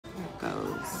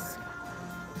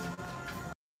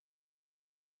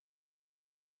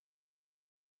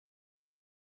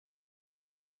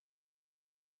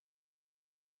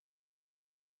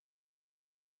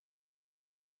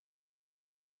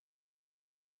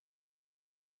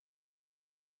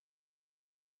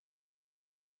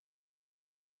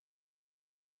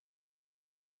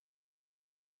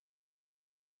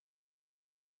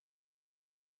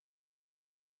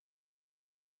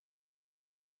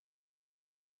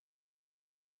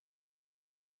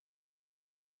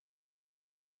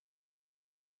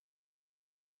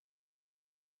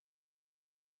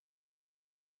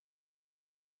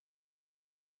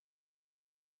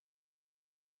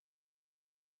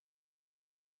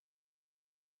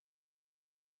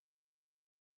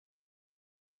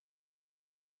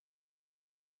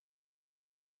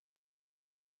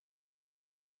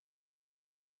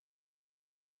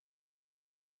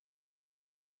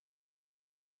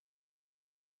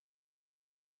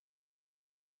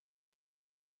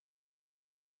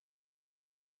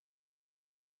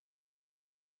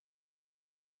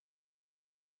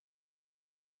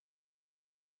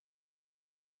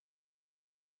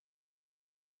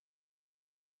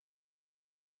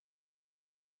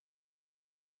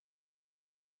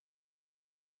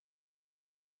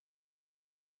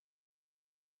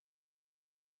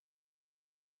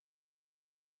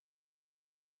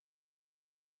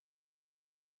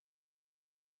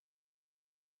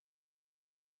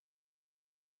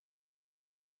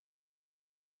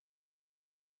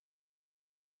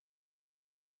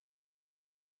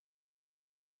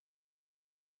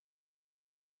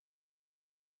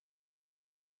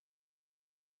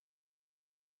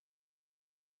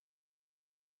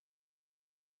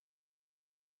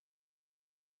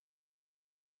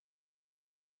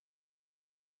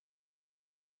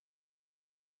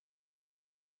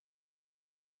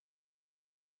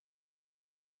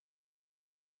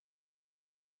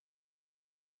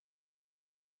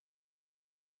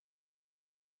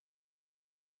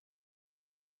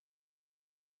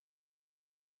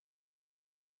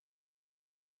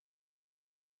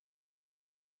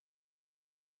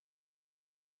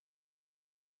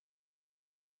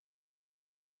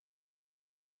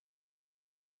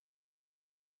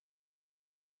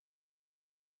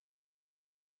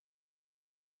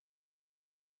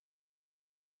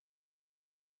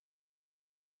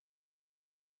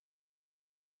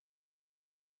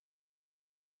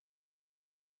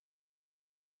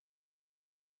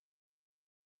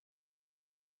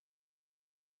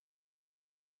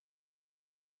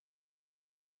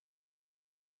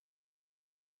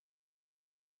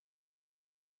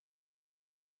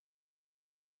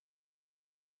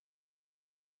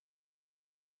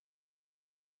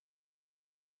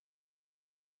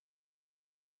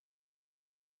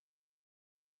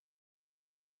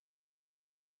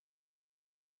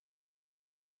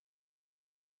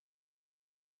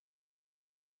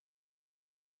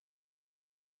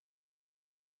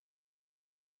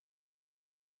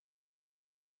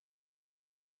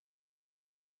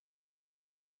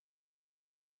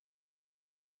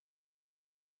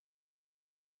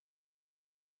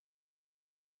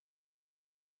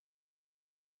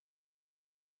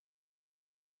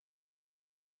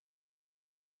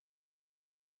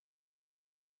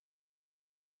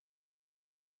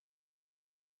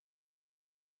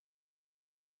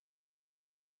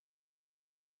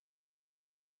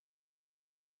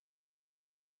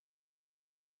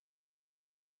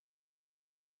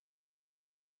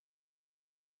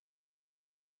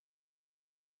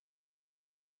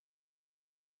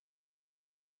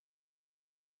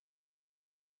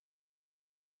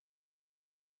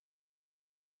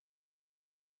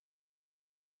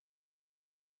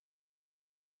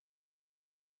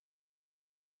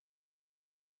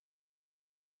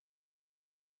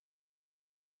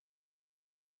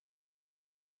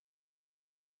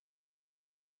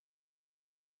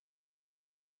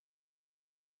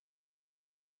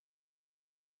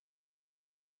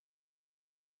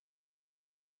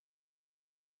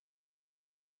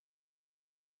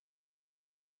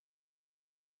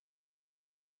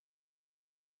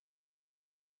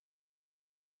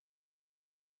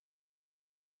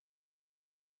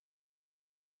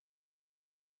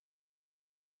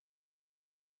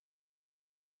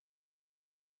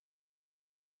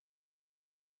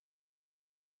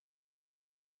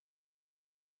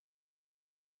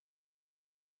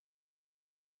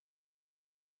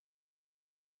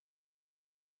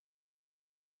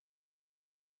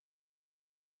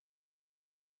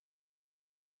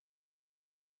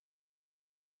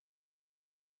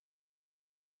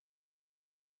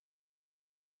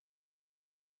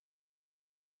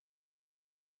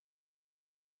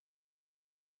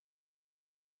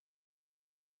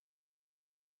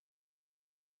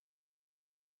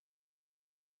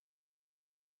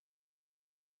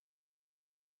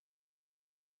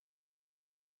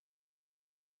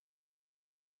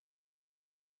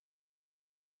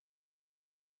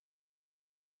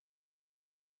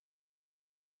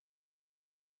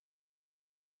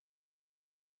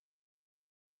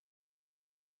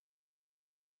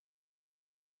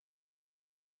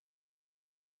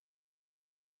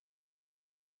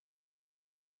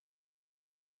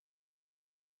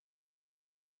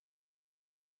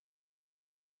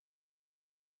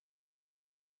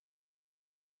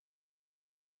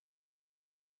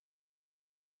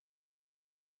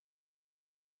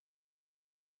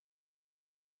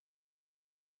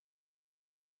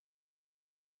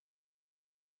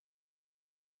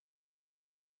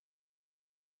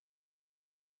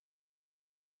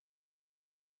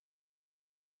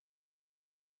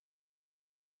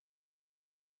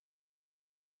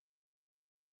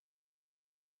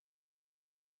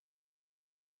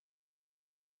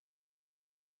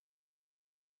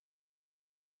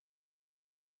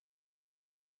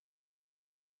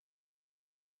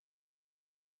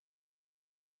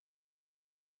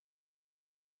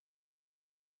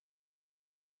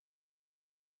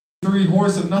73,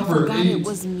 horse number 8. It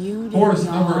was muted, horse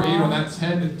number 8 on that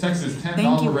Texas $10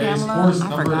 Thank you, race. Pamela. Horse I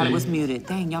number forgot 8. it was muted.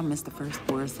 Dang, y'all missed the first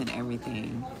horse and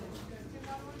everything.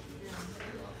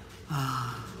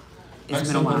 It's Next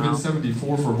been a up would have while. been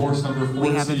 74 for horse number 14. We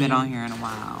haven't been on here in a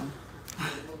while.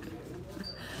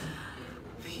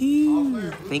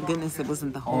 Phew. Thank goodness it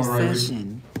wasn't the whole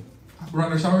session.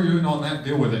 Runners, how are you doing on that?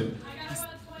 Deal with it.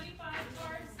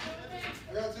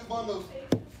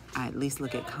 I at least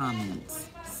look at comments,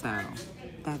 so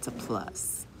that's a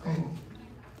plus.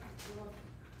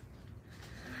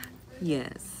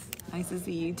 Yes. Nice to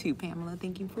see you too, Pamela.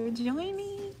 Thank you for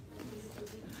joining.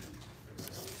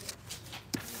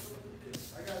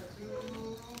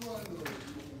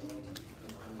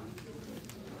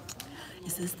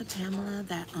 Is this the Pamela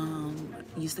that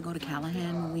used to go to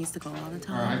Callahan when we used to go all the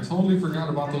time? All right, I totally forgot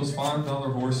about those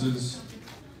 $5 horses.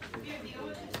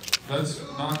 Let's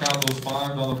knock out those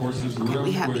 $5 horses real quick.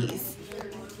 We have these.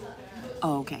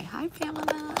 Oh, okay. Hi,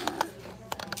 Pamela.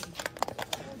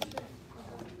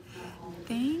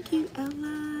 Thank you,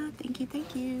 Ella. Thank you,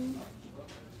 thank you.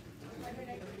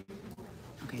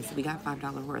 Okay, so we got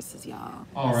 $5 horses, y'all.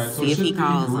 All right, so see it if he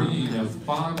calls green, them.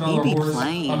 $5 He be horse.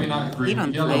 playing. I mean, not green, He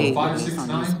done yellow. played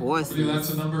 569. horses. I believe that's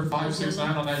the number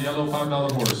 569 on that yellow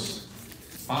 $5 horse.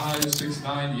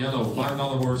 569 yellow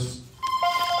 $5 horse.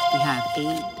 We have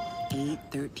 8,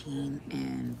 13,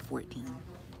 and 14.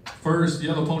 First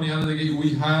yellow pony out of the gate.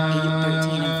 We have 8,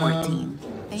 13, and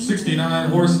 14. 69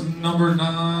 horse number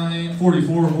 9,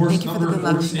 44 horse number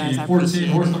 14, 14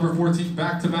 horse number 14,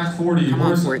 back to back 40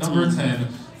 horse number 10,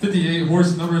 58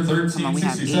 horse number 13,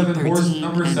 67 horse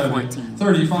number 7,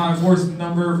 35 horse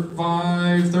number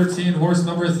 5, 13 horse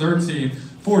number 13,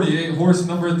 48 horse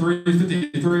number 3,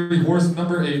 53 horse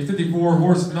number 8, 54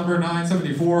 horse number 9,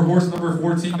 74 horse number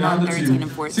 14 down to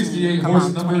 2, 68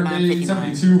 horse number 8,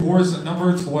 72 horse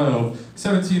number 12,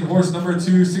 17 horse number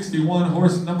 2, 61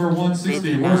 horse number 1,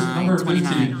 60 horse number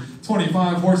 15,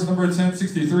 25 horse number 10,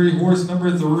 63 horse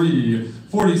number 3,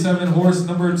 47 horse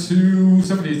number 2,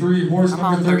 73 horse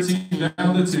number 13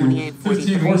 down to 2,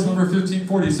 15 horse number 15,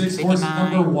 46 horse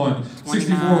number 1,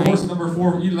 64 horse number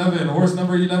 4, 11 horse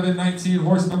number 11, 19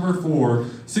 horse number 4,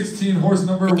 16 horse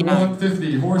number 1,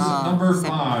 50 horse number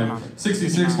 5,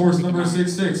 66 horse number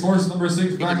 6, 6 horse number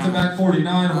 6 back to back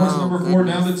 49 horse number 4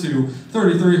 down to 2,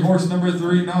 33 horse number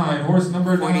 3, 9 horse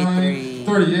number 9,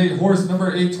 38 horse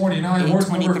number 8, 29 horse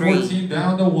number 14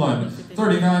 down to 1,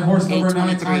 39 horse number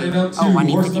 9 tied it up 2,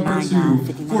 horse number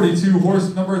 2, 42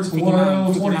 horse number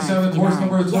 12, 27 horse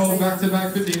number 12 back to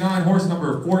back 59 horse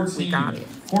number 14,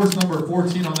 horse number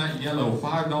 14 on that yellow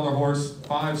 $5 horse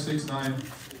 569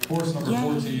 horse number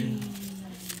 14.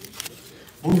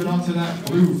 Moving on to that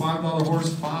blue $5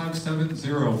 horse 570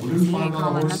 blue $5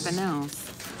 horse. Nothing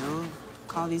else. They'll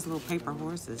call these little paper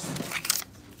horses.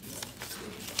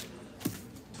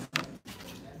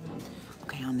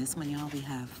 Okay, on this one, y'all, we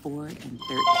have 4 and 13.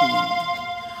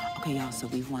 Okay, y'all, so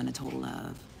we've won a total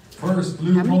of... First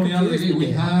blue pony out of the gate,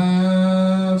 we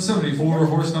have 74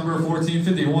 horse number 14,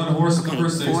 51 horse number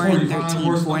 6, 45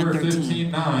 horse number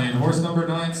 15, 9 horse number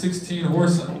 9, 16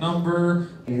 horse number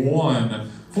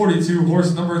 1, 42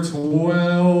 horse number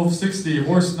 12, 60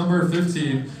 horse number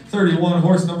 15, 31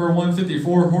 horse number 1,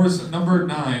 54 horse number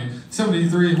 9,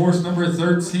 73 horse number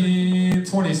 13,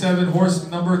 27 horse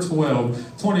number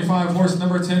 12, 25 horse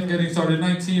number 10 getting started,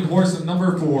 19 horse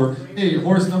number 4, 8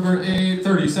 horse number 8,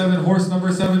 37 horse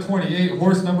number 7, 28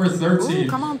 horse number 13,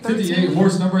 58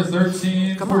 horse number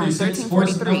 13, 46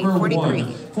 horse number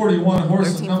 1, 41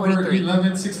 horse number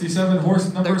 11, 67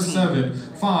 horse number 7,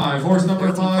 5 horse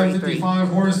number 5, 55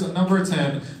 horse number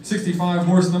 10, 65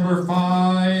 horse number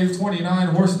 5, 29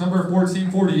 horse number 14,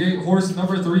 48 horse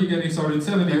number 3 getting started,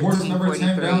 70 horse number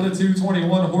 10 down to 2,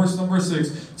 21 horse number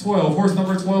 6, 12 horse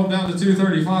number 12 down to 2,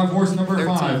 35 horse number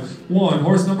 5, 1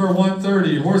 horse number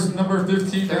 130, horse number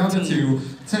 15 down to 2,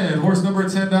 10 horse number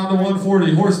 10 down to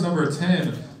 140, horse number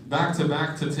 10 back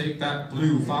to take that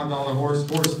blue $5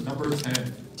 horse number 10.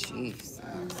 Jeez.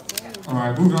 All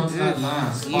right, moving on to that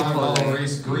last $5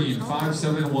 race, green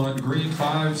 571, green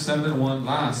 571,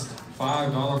 last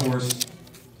 $5 horse.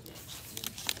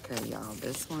 Okay, y'all,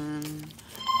 this one,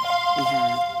 we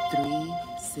have 3,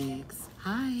 6,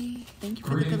 hi, thank you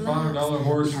for the good $5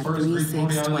 horse, first green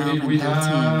pony out of the gate, we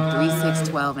have 3, 6,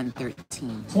 12, and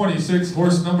 13. 26,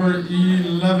 horse number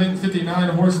 11, 59,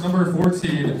 horse number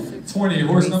 14, 20,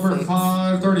 horse number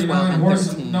 5, 39,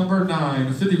 horse number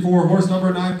 9, 54, horse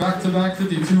number 9, back to back,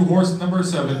 52, horse number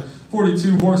 7,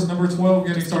 42, horse number 12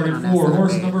 getting started, 4,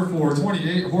 horse number 4,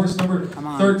 28, horse number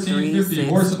 13, 50,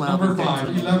 horse number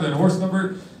 5, 11, horse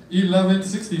number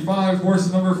 1165,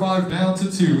 horse number 5 down to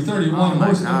 2. 31,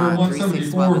 horse number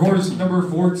 174, horse number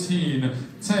 14.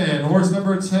 10, horse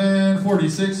number 10,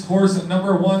 46, horse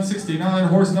number 169,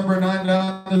 horse number 9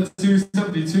 down to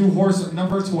 272, horse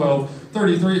number 12.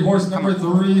 33, horse number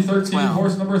 3, 13,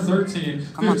 horse number 13,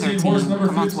 15, horse number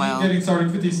 15, getting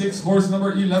started, 56, horse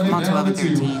number 11 down to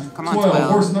 2,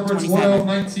 12, horse number 12,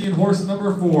 19, horse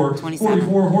number 4,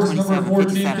 44, horse number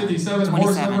 14, 57,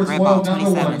 horse number 12 down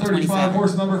to 1, 35,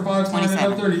 horse number 5, 29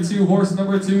 up, 32, horse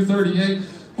number 2, 38,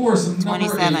 horse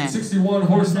number 8, 61,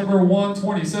 horse number 1,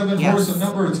 27, horse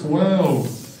number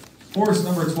 12. Horse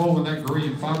number 12 in that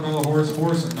green, $5 horse,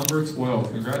 horse number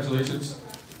 12. Congratulations.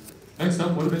 Next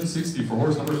up would have been 60 for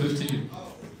horse number 15.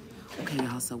 Okay,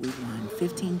 y'all, so we've won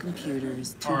 15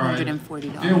 computers,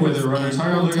 $240 deal with it, runners. How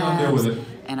y'all looking on deal with it?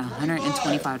 And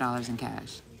 $125 in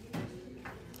cash.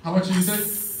 How much did you say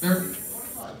there?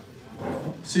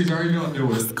 Caesar, how you doing? Deal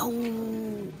with it. Let's go.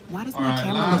 Why does All my right,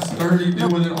 camera last 30, deal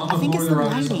with it on the floor. The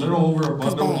runners. A little over a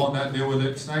bundle on that, deal with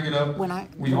it. Snag it up. When I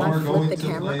we are going flip the to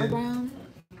camera play. around,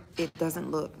 it doesn't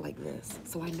look like this.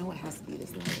 So I know it has to be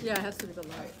this light. Yeah, it has to be the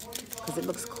light. Because it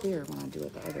looks clear when I do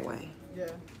it the other way. Yeah.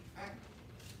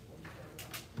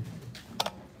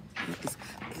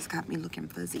 It's got me looking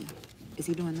fuzzy. Is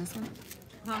he doing this one?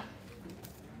 Huh?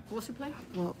 What's your play?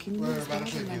 Well, can you We're about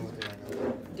to deal with it right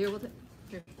now. Deal with it?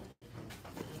 Here.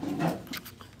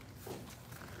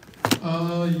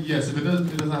 Yes, if it doesn't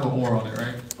have an or on it,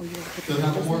 right? Oh, you Does it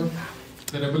have an or?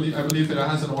 Then I believe that it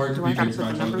has an or. It could be mixed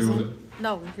match. I'll deal with it.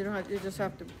 No, you don't have. You just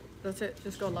have to. That's it.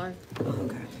 Just go live.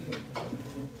 Okay.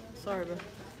 Sorry, bro.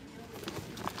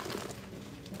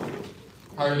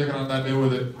 How are you looking on that? Deal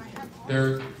with it,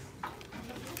 Derek.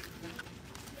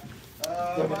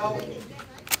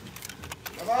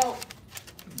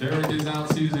 Derek is out.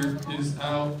 Caesar is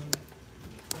out.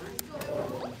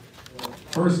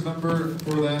 First number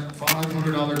for that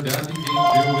 $500 Daffy game,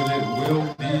 deal with it,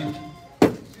 will be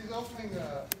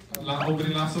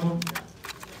opening last of them.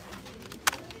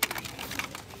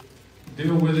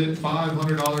 Deal with it,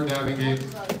 $500 dabbing game.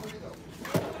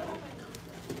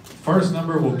 First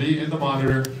number will be in the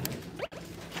monitor.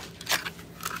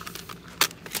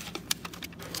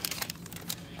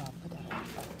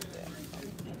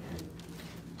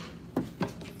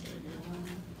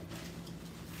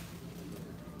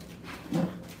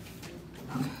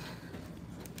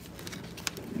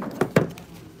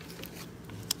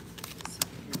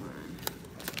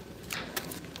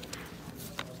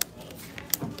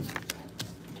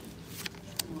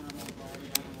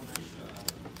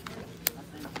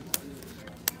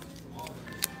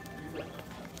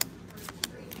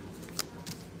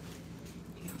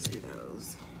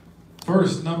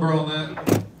 First number on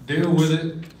that, deal with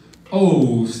it.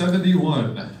 Oh,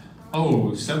 71.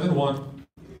 Oh, 71.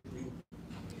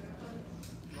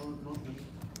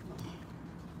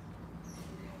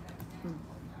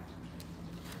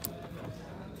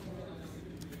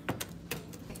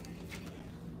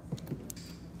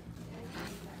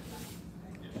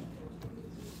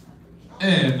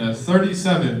 And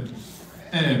 37.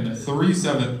 And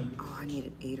 37. Oh, I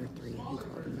needed 8 or 3. He called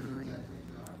 9.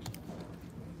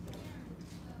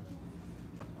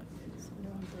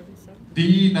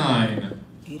 D9.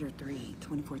 8 or 3.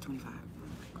 24, 25. Oh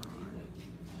my God.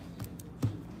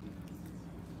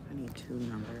 I need 2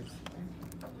 numbers.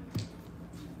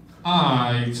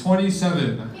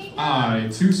 I-27.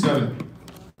 I-27.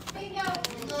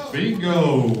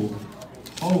 Bingo.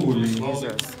 Holy moly.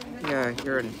 Yeah,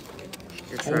 you're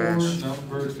Four trash.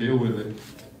 number, deal with it.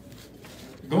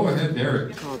 Go ahead,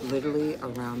 Derek. Called literally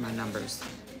around my numbers.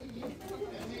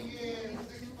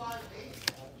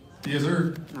 Yes,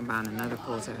 sir. I'm buying another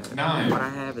pull tab. 9. What I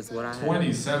have is what I have.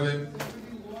 27,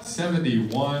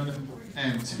 71,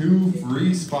 and 2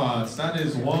 free spots. That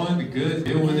is one good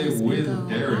deal with it with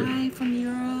Derek. Hi from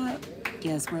Europe.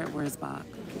 Yes, we're at Where's Bach.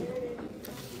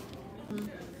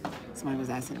 Somebody was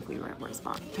asking if we were at Where's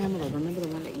Bach. Pamela, remember the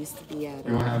one that used to be at...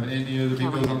 You don't have any other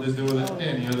videos on this deal with it?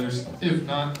 Any others? If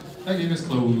not, that game is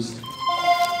closed.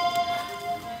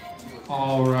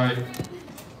 All right.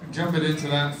 Jumping into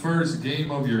that first game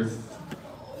of your...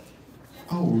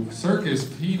 Oh, Circus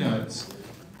Peanuts.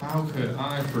 How could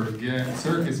I forget?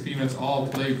 Circus Peanuts all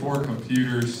play for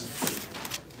computers.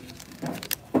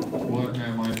 What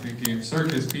am I thinking?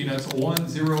 Circus Peanuts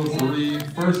 103.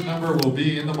 First number will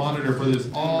be in the monitor for this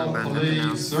all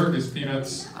play Circus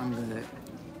Peanuts. I'm good.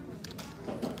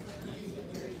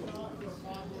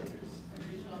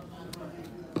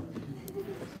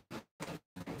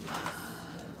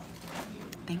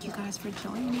 Thank you guys for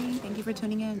joining. Thank you for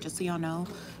tuning in. Just so y'all know,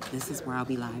 this is where I'll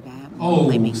be live at. Oh,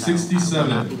 Let me go. 67. I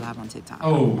will not be live on TikTok.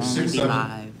 Oh, I'll only 67. be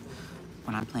live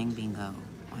when I'm playing bingo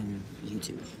on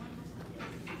YouTube.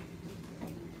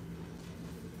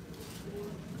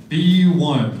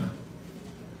 B1.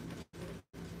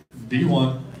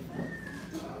 B1.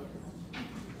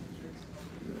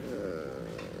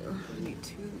 I need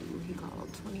two. He called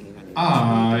 28.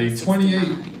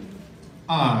 I-28.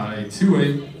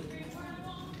 I-28.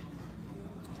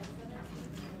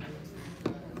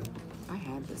 I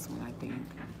had this one, I think.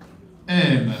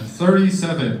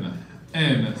 N37.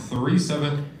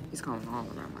 N37. He's calling all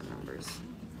around my numbers.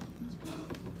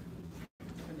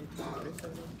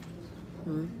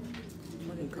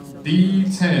 What do you call it?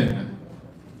 B10.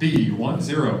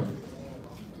 B10.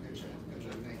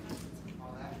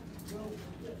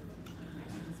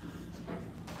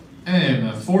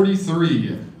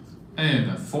 N43.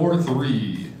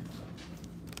 N43.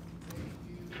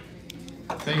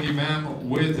 Thank you, ma'am,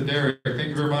 with Derek. Thank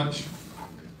you very much.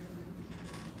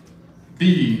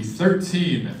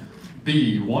 B13.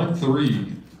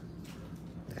 B13.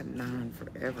 That 9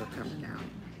 forever coming out.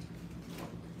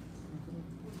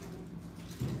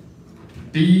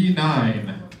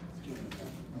 B9.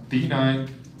 B9.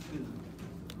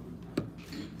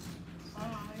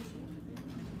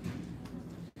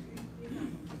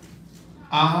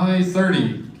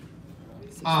 I-30.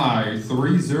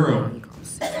 I-30. He called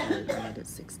 60. I needed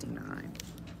 69.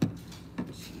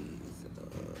 Jesus.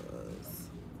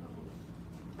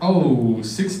 Oh,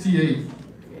 68.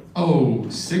 Oh,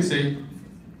 68.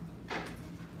 I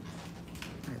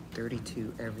had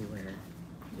 32 everywhere.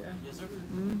 Yeah.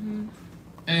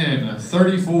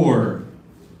 N34.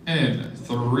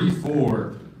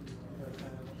 N34.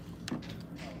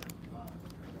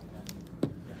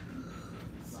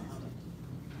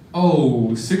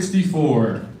 Oh,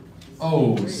 64.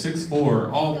 Oh, 64.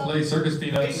 All play Circus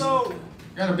Peanuts. Got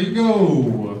a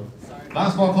bingo.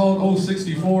 Last ball called. Oh,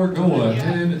 64. Go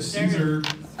ahead, Caesar.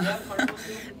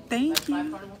 Thank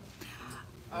you.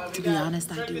 To be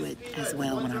honest, I do it as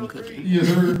well when I'm cooking. Yes,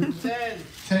 sir.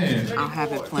 10. I'll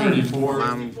have it playing 34 while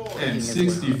I'm and cooking as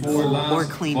 64. well. Or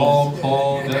Last cleaning. ball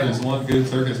called. That is one good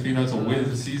Circus Peanuts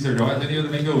with Caesar. Do I have any other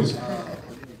bingos?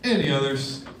 Any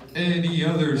others? Any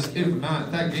others? If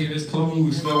not, that game is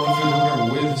closed. That one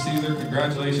good winner with Caesar.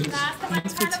 Congratulations.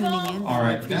 Thanks for tuning in. All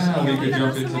right, now we can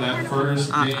jump into that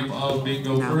first game of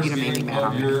bingo. No, First you done made me game mad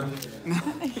of already.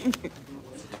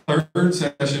 your third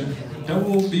session.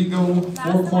 Double bingo.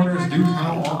 4 corners do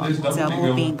count on this double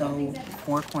Double bingo. bingo,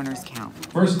 4 corners count.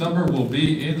 First number will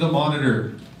be in the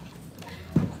monitor.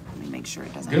 Let me make sure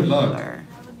it doesn't Good luck. blur.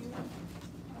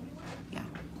 Yeah.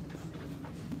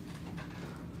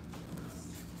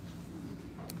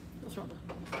 What's wrong?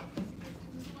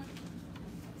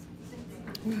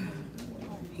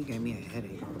 He gave me a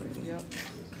headache already. Yep.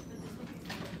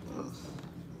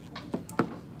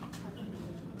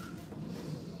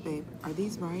 Babe, are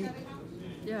these right?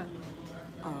 Yeah.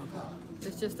 Oh, okay.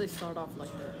 It's just they start off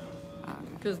like that. Oh,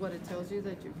 okay. Because what it tells you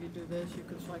that if you do this, you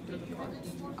can swipe through the cards.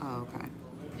 Oh, okay.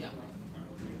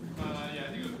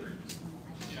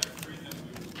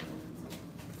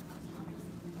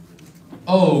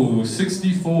 Oh,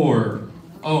 64.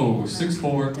 Oh,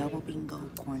 64. Double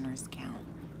bingo, corners count.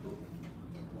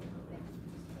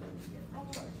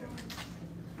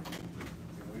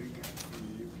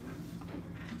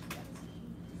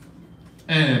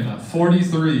 And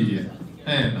 43.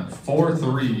 And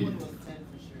 43.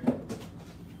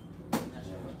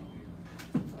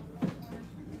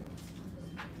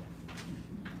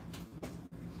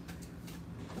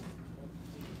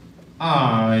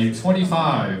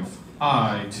 I-25.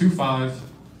 I-25.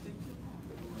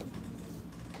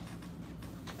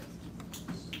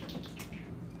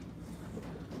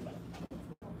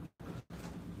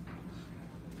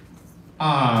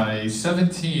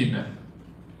 I-17.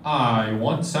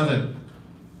 I-17.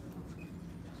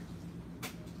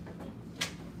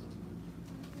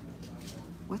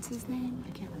 What's his name? I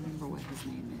can't remember what his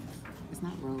name is. It's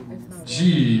not Roland. It's not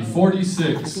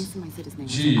G46. I think somebody said his name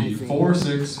was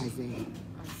G46. Isaiah.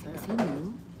 Is he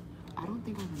new? I don't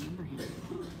think I remember him.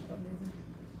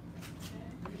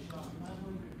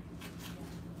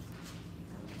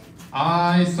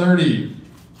 I-30.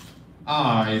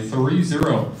 I-30.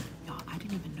 Y'all, I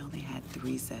didn't even know they had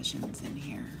 3 sessions in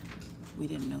here. We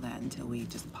didn't know that until we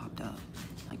just popped up.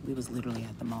 Like, we was literally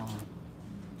at the mall.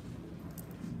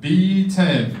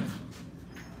 B10.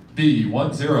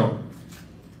 B10.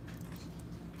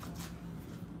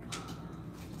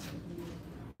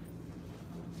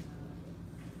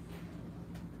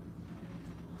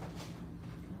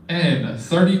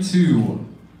 N32.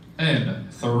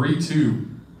 N32.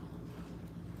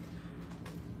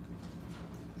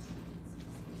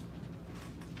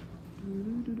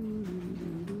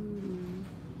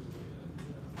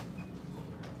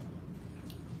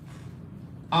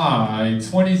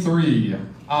 I-23.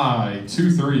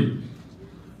 I-23.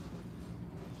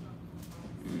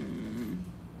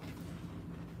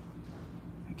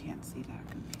 I can't see that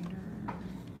computer.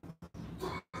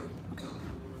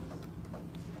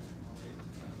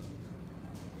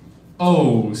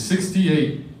 Oh,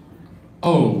 68.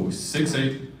 Oh,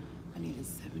 68. I needed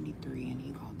 73 and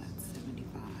he called that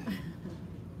 75.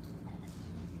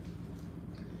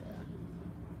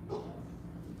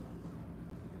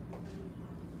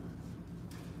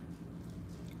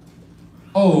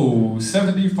 Oh,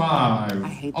 75. I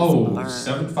hate this oh, blur.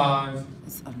 75.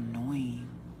 It's annoying.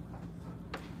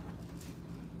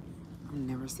 I'm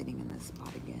never sitting in this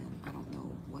spot again. I don't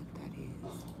know what that is.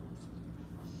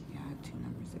 Yeah, I have 2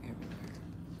 numbers everywhere.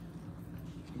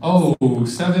 Oh,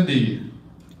 70.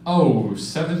 Oh,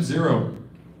 70. I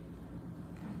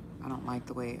don't like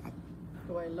the way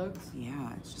The way it looks.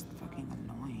 yeah, it's just fucking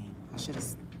annoying. I should have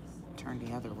turned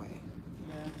the other way.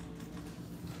 Yeah.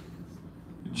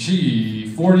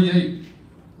 G48.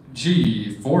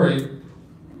 G48.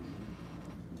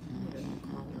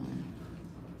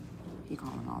 He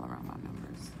calling all around my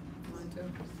numbers. Mine too.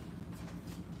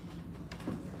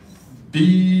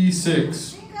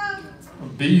 B6.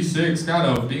 B6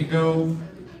 got a bingo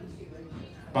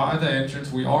by the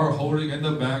entrance. We are holding in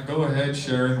the back. Go ahead,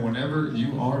 Sharon, whenever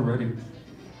you are ready.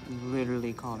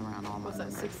 Literally called around all my Was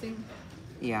that numbers. 16?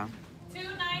 Yeah.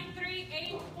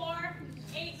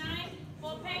 2938489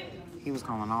 full pay. He was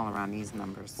calling all around these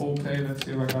numbers. Full pay, let's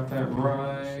see if I got that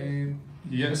right.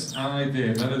 Yes, I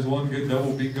did. That is one good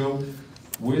double bingo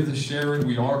with Sharon.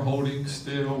 We are holding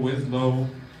still with low.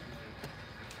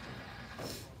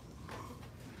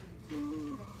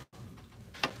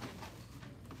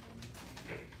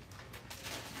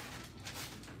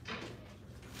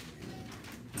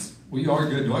 We are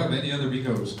good. Do I have any other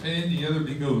bingos? Any other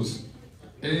bingos?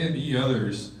 Any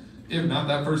others? If not,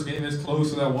 that first game is close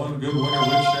to that one good winner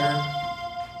with Sharon.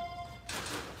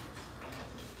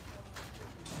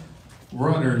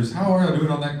 Runners, how are I doing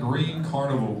on that green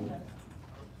carnival?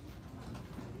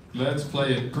 Let's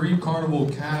play it. Green carnival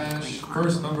cash.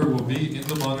 First number will be in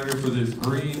the monitor for this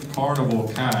green carnival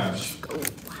cash.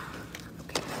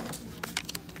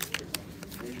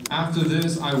 After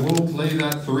this, I will play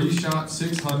that 3-shot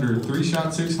 600.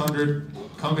 3-shot 600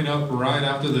 coming up right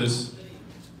after this.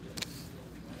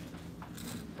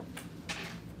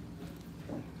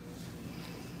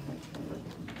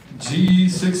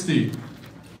 G60.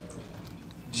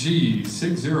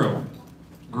 G60.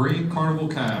 Green carnival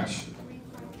cash.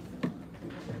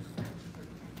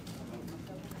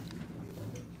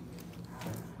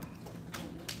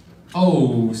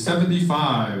 Oh,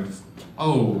 75.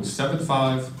 Oh,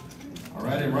 75. All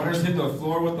right, and runners hit the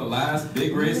floor with the last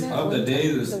big race of the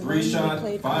day. This 3-shot,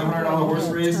 $500 horse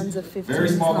race. Very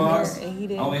small box. I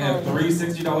only have 3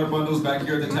 $60 bundles back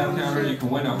here at the tab counter. You can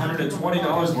win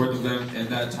 $120 worth of them and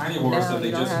that tiny horse that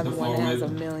they just hit the floor with.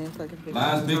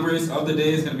 Last big race of the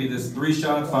day is going to be this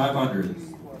 3-shot 500.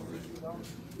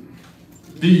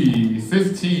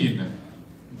 B15.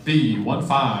 B15. Why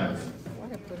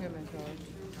did I put him in charge?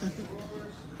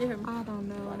 I don't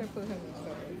know. Why did I put him in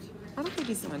charge? I don't think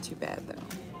he's doing too bad though.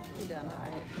 He done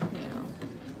alright. Yeah.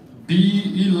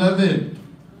 B11.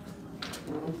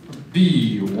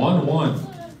 B11.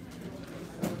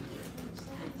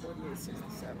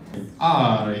 4867.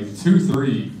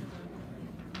 I23.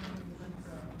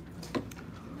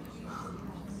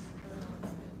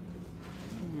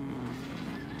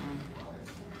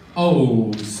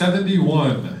 Oh,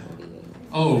 71.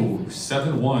 Oh,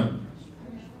 71.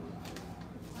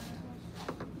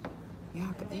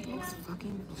 Yeah, but it looks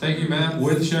fucking. Thank you, ma'am.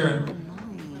 With Sharon.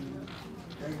 Annoying.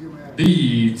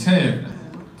 B10.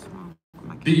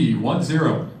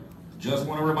 B10. Just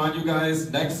want to remind you guys,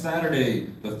 next Saturday,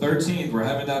 the 13th, we're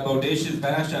having that Bodacious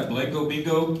Bash at Blanco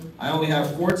Bingo. I only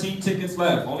have 14 tickets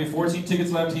left. Only 14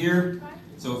 tickets left here.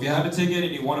 So if you have a ticket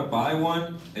and you want to buy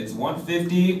one, it's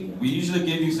 $150. We usually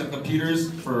give you some computers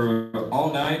for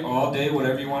all night, all day,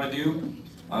 whatever you want to do.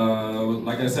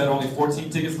 Like I said, only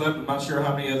 14 tickets left. I'm not sure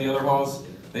how many of the other halls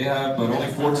they have, but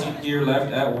only 14 here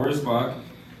left at Wurzbach.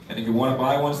 And if you want to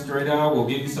buy one straight out, we'll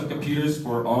give you some computers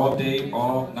for all day,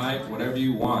 all night, whatever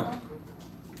you want.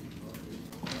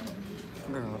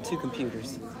 Girl, 2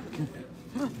 computers.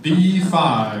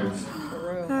 B5.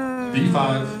 For real.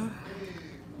 B5.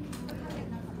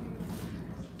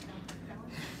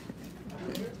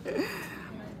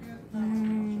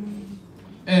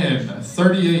 And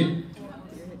 38.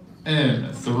 And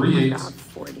I 38. got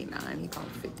 49. He called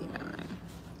 59.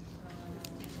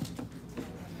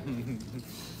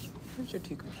 Here's your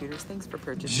 2 computers. Thanks for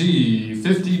purchasing.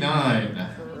 G59.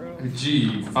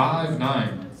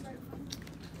 G59.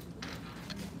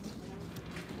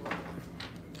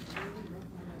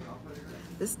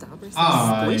 This stopper is so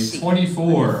I squishy.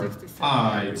 24.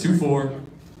 I 24.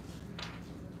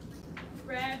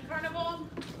 Red Carnival.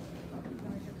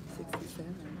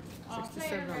 67. I'll say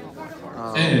 67 red on my Carnival.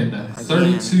 card. And Again.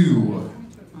 32.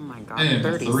 Oh my God. And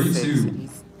 36. 32. And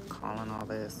he's calling all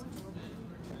this.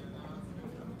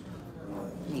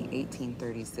 I need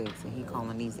 1836, and he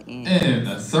calling these in.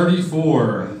 And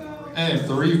 34. And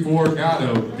 3-4 got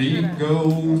a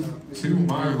bingo to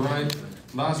my right.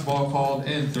 Last ball called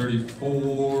and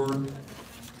 34.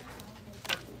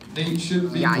 Nate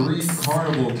should be Yikes. green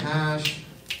carnival cash.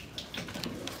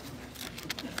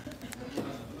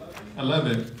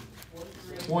 11,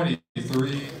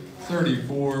 23,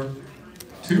 34.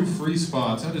 2 free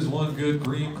spots. That is one good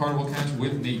green carnival cash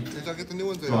with Nate. Did y'all get the new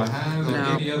ones? Do I have No.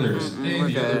 any others? We're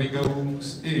Any other good.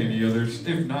 bingos? Any others?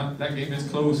 If not, that game is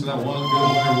closed. So that one good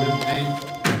winner with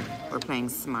Nate. We're playing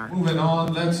smart. Moving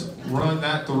on, let's run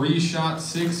that 3-shot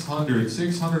 $600.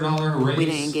 $600 race. We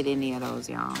didn't get any of those,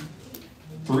 y'all.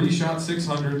 3-shot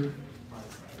 600.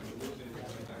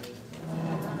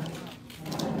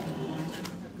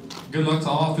 Good luck to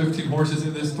all 15 horses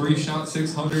in this 3-shot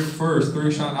 600. First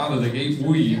 3-shot out of the gate,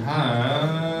 we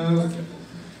have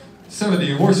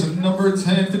 70, horse number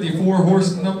 10, 54,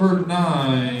 horse number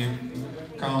 9.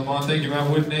 Come on, thank you,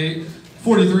 Matt Woodnate.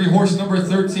 43, horse number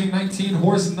 13, 19,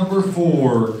 horse number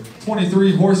 4.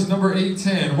 23, horse number 8,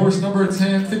 10, horse number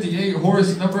 10, 58,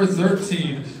 horse number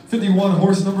 13. 51,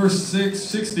 horse number 6,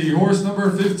 60, horse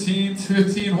number 15,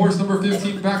 15, horse number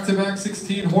 15, back-to-back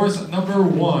 16, horse number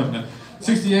 1.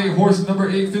 68, horse number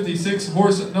 8, 56,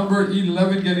 horse number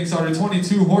 11 getting started.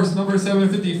 22, horse number 7,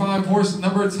 55, horse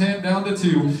number 10 down to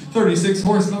 2. 36,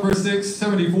 horse number 6,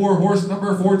 74, horse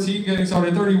number 14 getting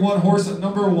started. 31, horse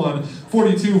number 1.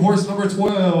 42, horse number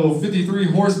 12.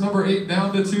 53, horse number 8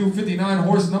 down to 2. 59,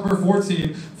 horse number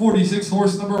 14. 46,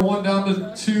 horse number 1 down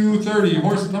to 2. 30,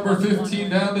 horse number 15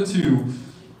 down to 2.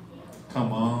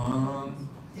 Come on.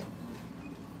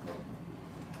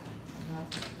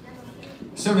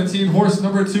 17, horse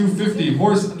number 250,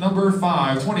 horse number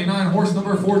 5, 29, horse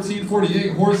number 14,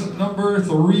 48, horse number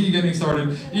 3 getting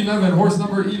started, 11, horse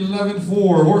number 11,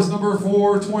 4, horse number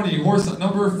 4, 20, horse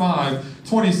number 5,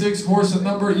 26, horse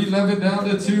number 11 down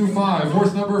to 2, 5,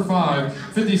 horse number 5,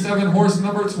 57, horse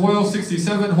number 12,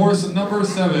 67, horse number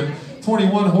 7,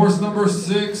 21, horse number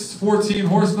 6, 14,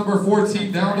 horse number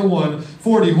 14 down to 1,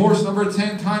 40, horse number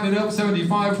 10, tying it up,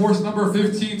 75, horse number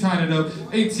 15, tying it up,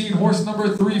 18, horse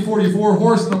number 3, 44,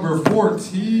 horse number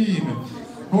 14,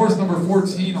 horse number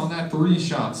 14 on that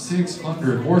 3-shot,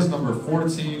 600, horse number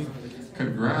 14,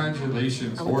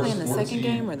 congratulations, Are we horse playing the 14. second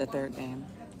game or the third game?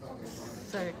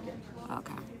 Second.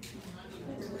 Okay.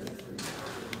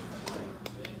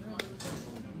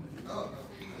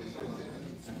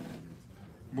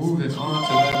 Moving on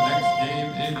to that next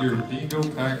game in your bingo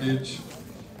package.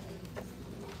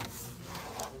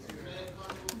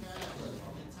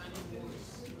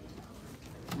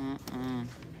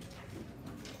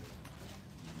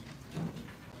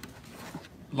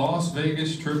 Las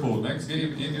Vegas Triple. Next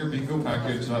game in your bingo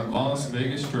package, that Las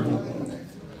Vegas Triple.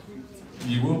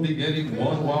 You will be getting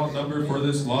one wild number for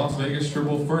this Las Vegas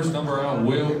Triple. First number out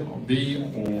will be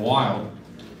wild.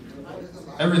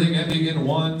 Everything ending in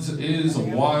 1s is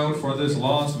wild for this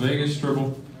Las Vegas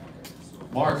Triple.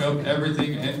 Mark up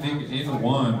everything ending in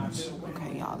 1s.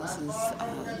 Okay, y'all, this is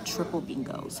triple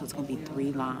bingo, so it's going to be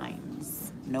 3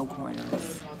 lines, no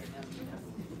corners.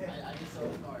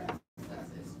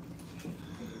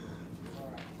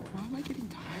 Why am I getting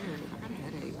tired? I got a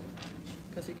headache.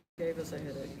 Because he gave us a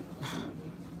headache.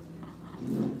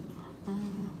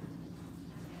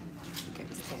 Okay,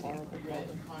 this is Horrible brother.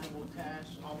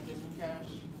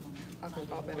 I can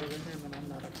call better than him, and I'm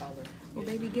not a caller. well,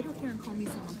 baby, get up here and call me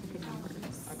some freaking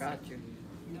numbers. I got you.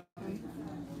 Okay?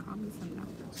 Call me some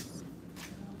numbers.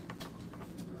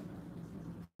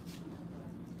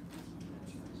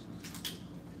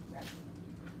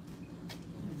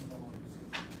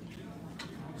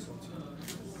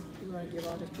 You want to give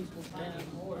all these people damn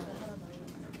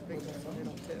bingo so they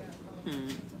don't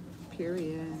tell.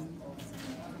 Period.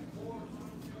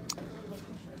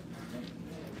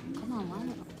 Come on,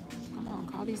 why? Come on,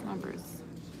 call these numbers.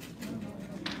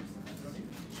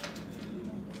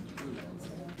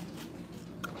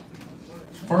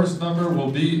 First number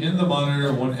will be in the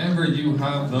monitor whenever you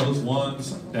have those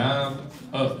 1s dab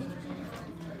up.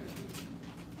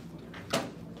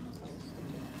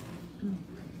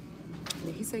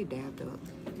 Did he say dabbed up?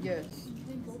 Yes.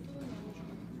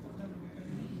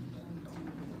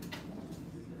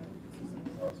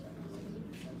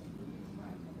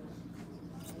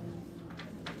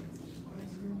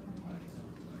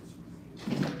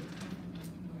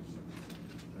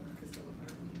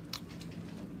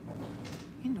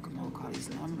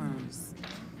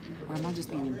 just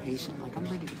being impatient. Like, I'm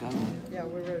ready to go. Yeah,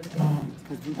 we're ready to go.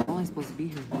 Because we're only supposed to be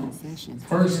here for one session.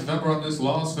 First number on this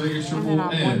Las Vegas And triple then I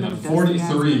want them and dusty 43 ass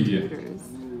computers.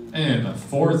 and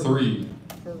 4-3.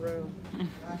 For real.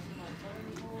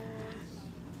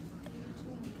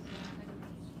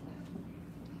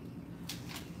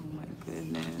 Oh my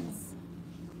goodness.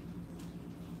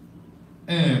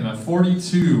 And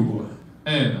 42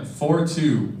 and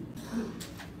 4-2.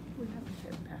 We haven't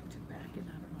had back to back in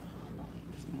I don't know how long.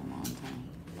 It's been a long time.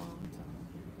 Long time.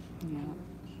 Yeah.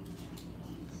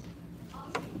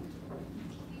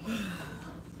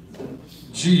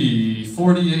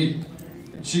 G48,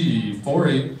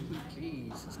 G48,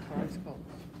 Jesus Christ, oh.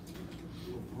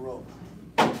 Bro.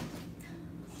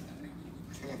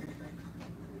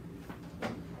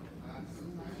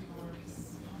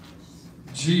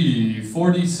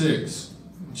 G46,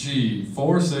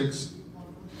 G46,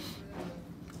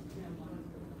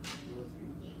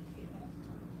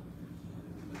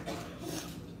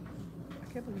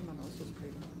 I can't believe my nose was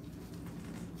pretty.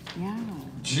 Yeah.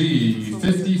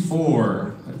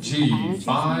 G54,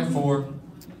 G54, I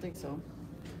think so.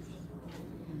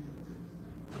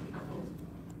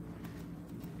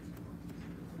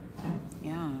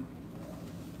 Yeah.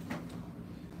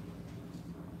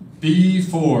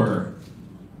 B4,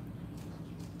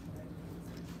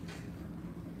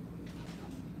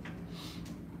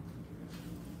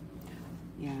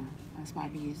 Yeah. That's why I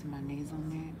be using my nasal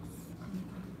mix.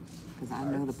 Because I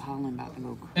know the pollen about to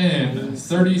go crazy. and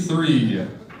 33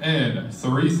 and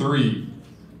 3-3.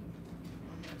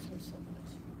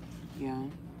 Yeah.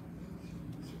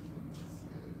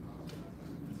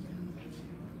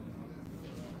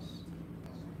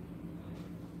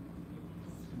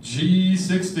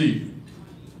 G60,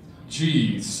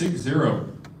 G60,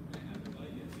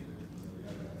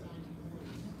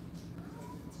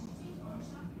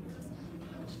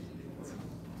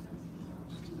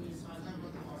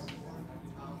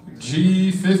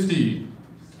 G50,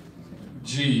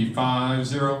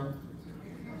 G50,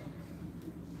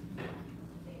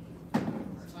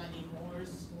 Tiny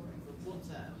horse with full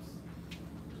tabs.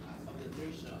 Of the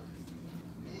three shot.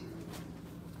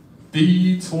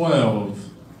 B12,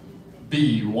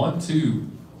 B12,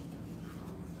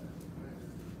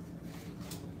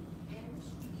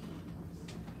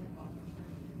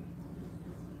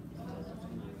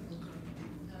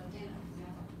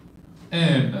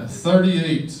 and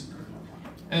 38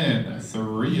 and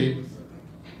 38.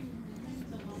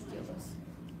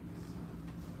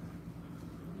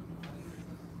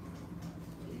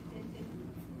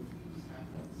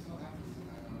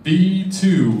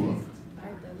 B2, I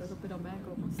had that little bit of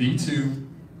mango. B2,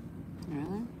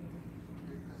 Really?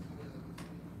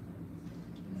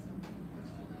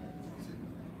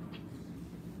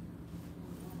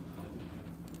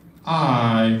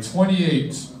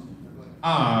 I28,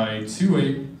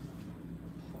 I28,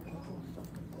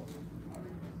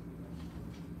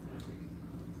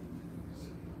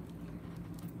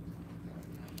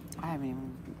 I haven't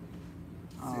even.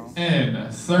 Oh.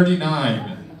 and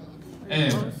 39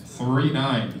 and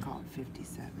 39. I called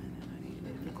 57 and I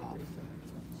needed to call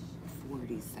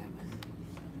 47.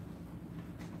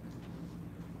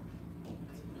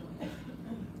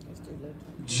 It's too late.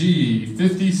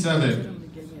 G57,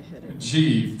 It gave me a headache.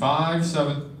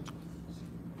 G57,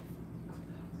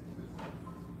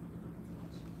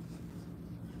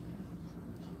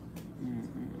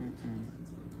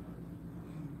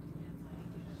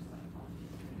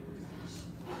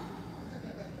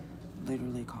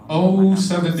 Literally called. Oh,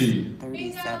 70.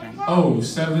 37. Oh,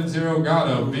 70 got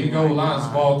a bingo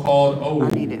last ball called I oh,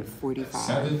 needed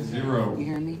 45. You 70.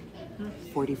 hear me?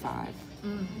 45.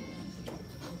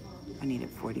 I needed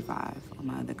 45 on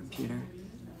my other computer.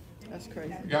 That's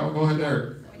crazy. Go ahead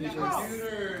there.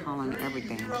 Calling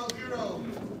everything.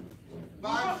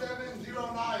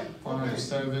 5709.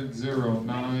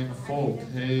 5709 full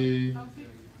pay.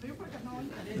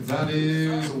 That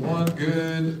is one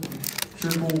good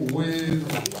triple with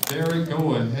Derek.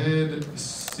 Go ahead,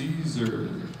 Caesar.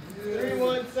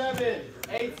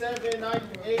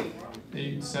 317-8798.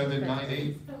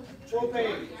 8798 Full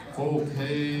pay. full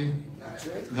pay.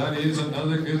 That is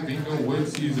another good bingo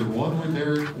with Caesar. One with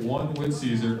Derek, one with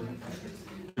Caesar.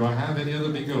 Do I have any other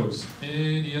bingos?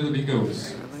 Any other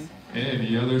bingos?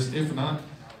 Any others? If not,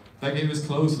 that game is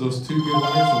closed. Those two good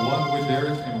winners, one with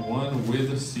Derek and one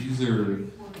with Caesar.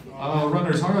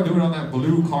 Runners, how are you doing on that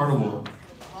blue carnival?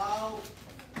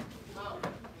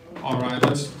 All right,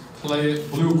 let's play it.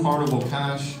 Blue carnival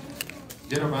cash.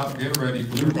 Get them out, get them ready.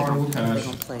 Blue carnival They're cash.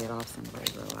 gonna play it off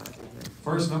somebody, realize it.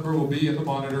 First number will be in the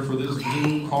monitor for this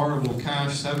blue carnival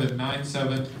cash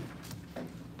 797.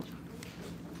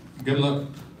 Good luck.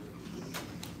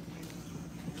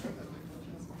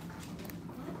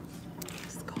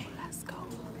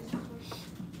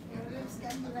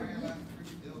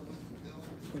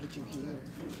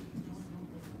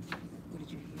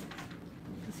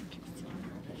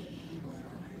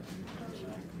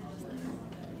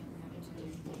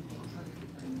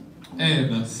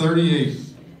 and 38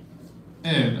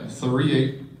 and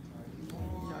 38.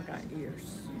 Y'all got ears.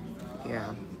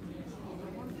 Yeah.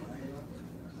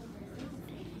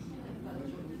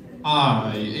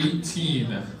 I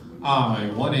 18, I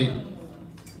 18.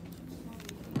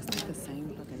 It's like the same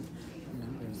fucking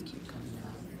numbers keep coming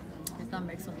out. It's not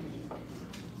make something.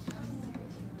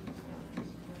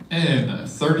 and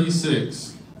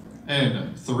 36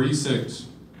 and 36.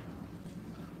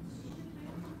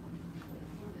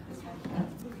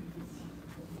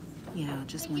 Yeah,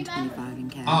 just 125 in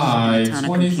cash. I And a ton of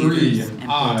 23, computers and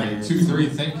I printers. 23.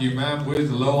 Thank you, ma'am. With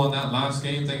low on that last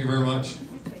game. Thank you very much.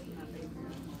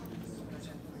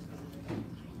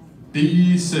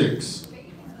 B6.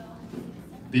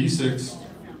 B6.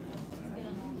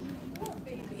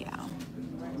 Yeah.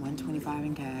 125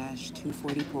 in cash,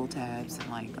 240 pull tabs, and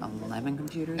like 11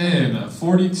 computers. And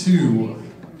 42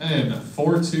 and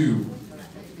 42.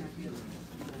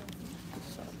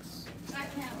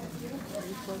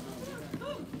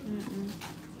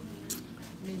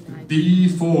 Midnight.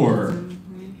 B4.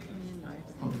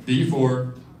 Midnight.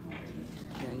 B4.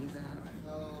 Yeah, you got.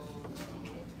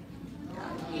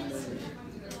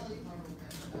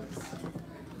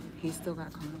 He's still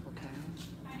got carnival cash.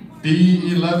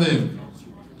 B11.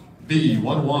 They're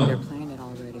B11. playing it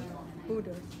already. Who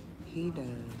does? He does.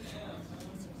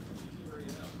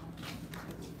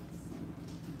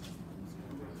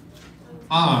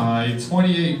 I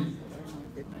 28.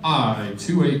 I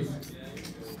 28.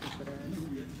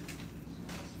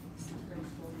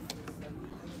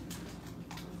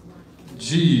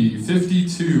 G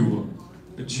 52.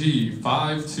 G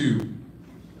 52.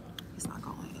 He's not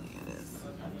calling any of this.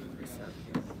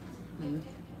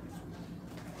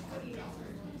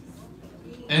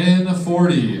 N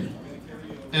 40.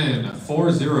 N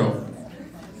 40. 27,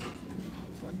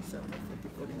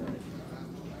 49.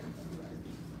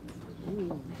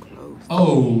 Ooh, close.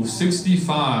 O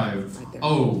 65.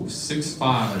 O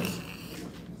 65.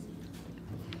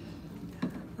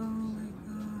 Oh my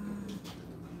god.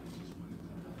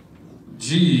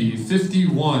 G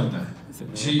 51.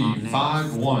 G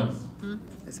 51.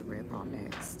 It's a red ball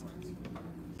next.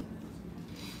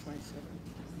 27.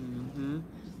 Mm-hmm.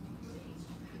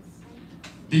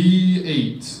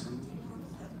 B8.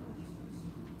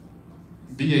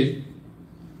 B8.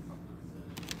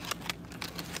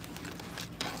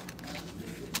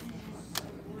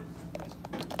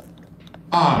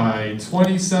 I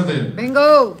 27.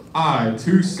 Bingo! I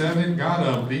 27. Got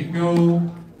a bingo.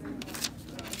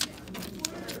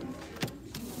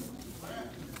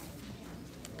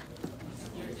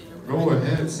 Go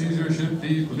ahead, Caesar should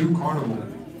be blue carnival.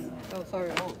 Oh,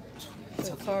 sorry.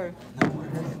 So sorry.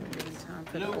 Time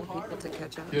for the old people to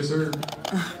catch up. Yes, sir.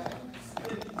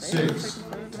 6,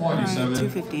 27,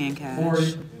 250 in cash.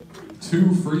 40,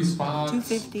 2 free spots.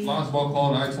 250. Last ball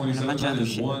called I And a 27. bunch of That other is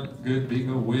shit. one good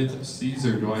bingo with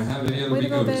Caesar. Do I have any other Way to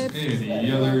go, bingos? babe.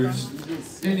 Any others?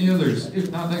 Any others?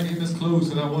 If not, that game is closed.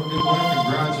 So that one good one.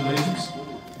 Congratulations.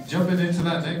 Jumping into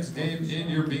that next game in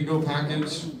your bingo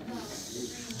package.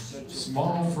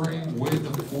 Small frame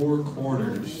with 4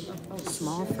 corners.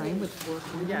 Small frame with 4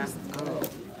 corners? Yeah.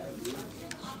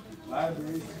 Oh.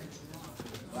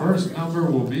 First number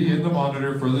will be in the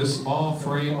monitor for this small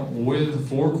frame with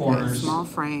 4 corners. Small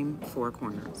frame, 4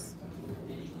 corners.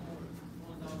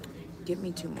 Give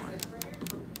me 2 more.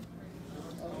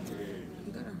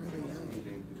 You gotta hurry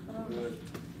up.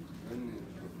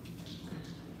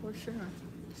 Where's Sharon?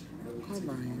 Call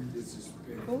Brian.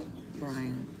 Who?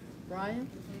 Brian. Brian?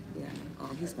 Yeah. Oh,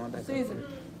 he's going back. Caesar.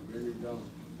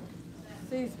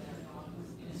 Caesar.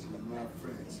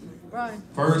 Brian.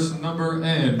 First number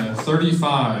N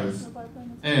 35.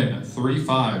 N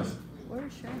 35.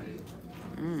 Where's Sharon?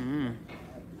 Mm-hmm.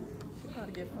 She's about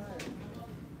to get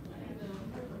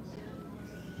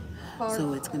fired.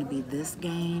 So it's gonna be this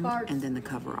game and then the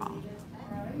coverall.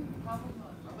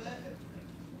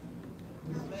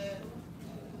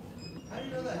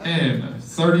 N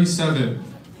 37.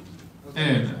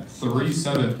 N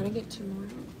 37. Can I get 2 more?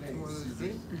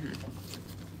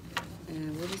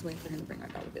 And we'll just wait for him to bring our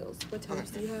dollar bills. What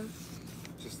tellers do you have?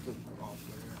 Just the all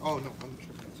player. Oh no, I'm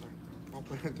tripping. Sorry, all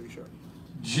player 3 sharp.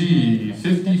 G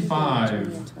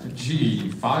 55. G When he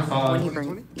 55.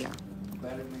 bring, yeah.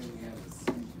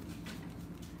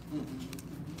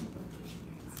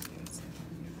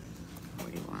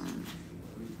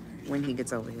 When he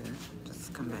gets over here,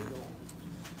 just come back.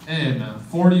 N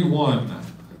 41.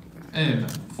 N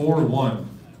 41.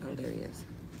 Oh, there he is.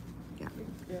 Yeah.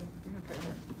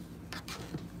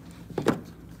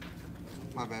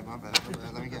 My bad, my bad.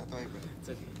 Let me get 3, bro. It's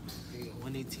okay. There you go.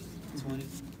 118, 20,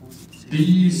 46,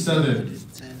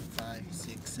 D7. 10, 5,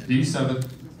 6, 7. D7.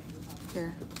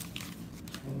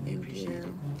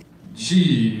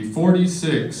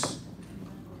 G46.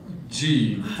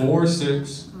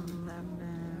 G46.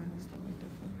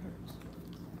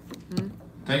 11.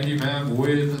 Thank you, ma'am,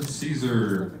 with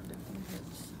Caesar.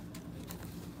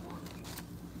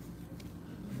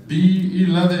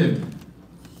 B11.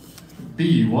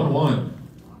 B11.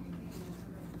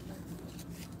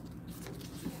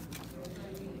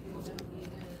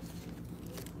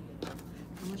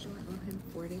 How much do I owe him?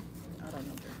 40? I don't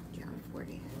know. Yeah,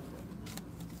 40.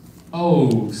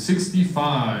 Oh,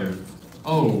 65.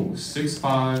 Oh,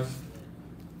 65.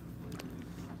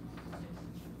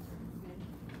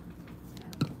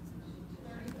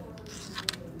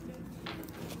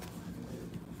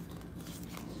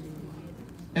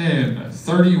 And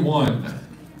 31.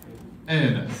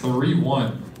 And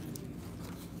 31.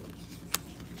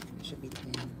 Should be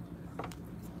 10.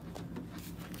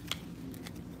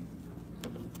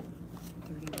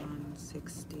 31,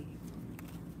 60.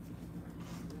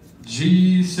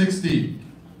 G60.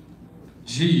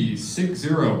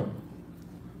 G60.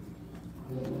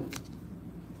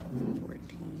 14.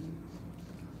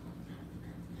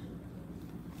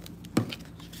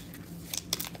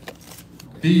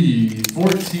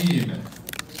 B14.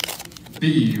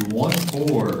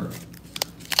 B14.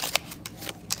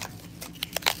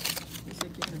 You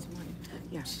said give us money.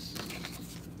 Yeah,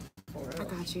 I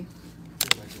got you.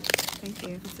 Thank you.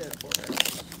 You said for her.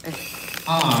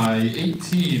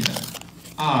 I18.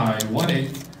 I18.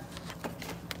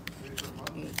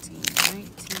 18,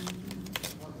 19.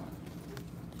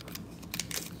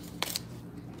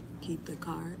 Keep the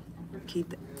card.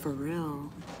 Keep it for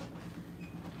real.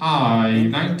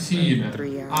 I19.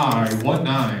 3 hours.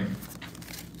 I19.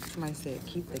 Somebody said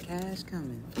keep the cash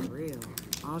coming. For real.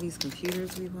 All these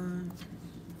computers we won.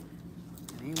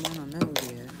 I ain't wanna know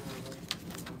yet.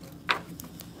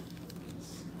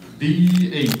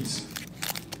 B8.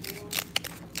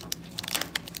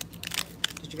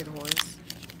 Did you get a horse?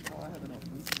 Oh, I haven't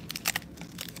opened.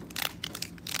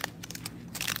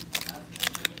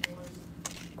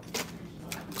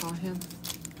 Call him.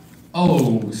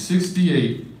 Oh,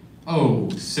 68. Oh,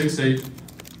 68. 68.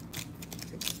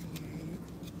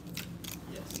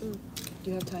 Ooh, do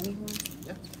you have tiny horse?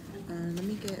 Yep. Let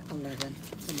me get 11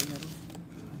 in the middle.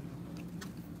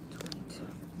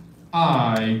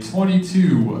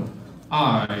 I22.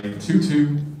 I22.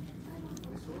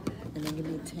 And then give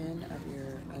me 10 of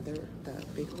your other, the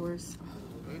big horse.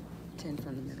 10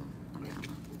 from the middle on that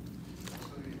one.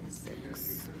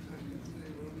 6.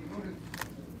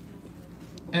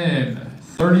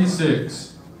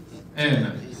 N36.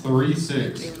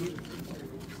 N36.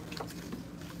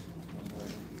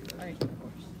 Tiny horse.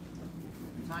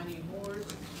 Tiny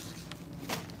horse.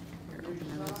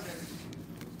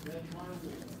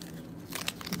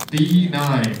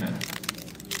 B9.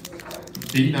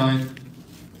 B9.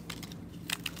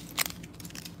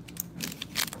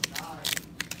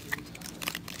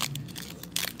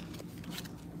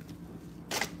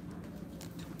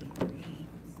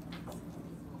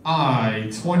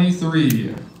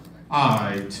 I23.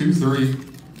 I23.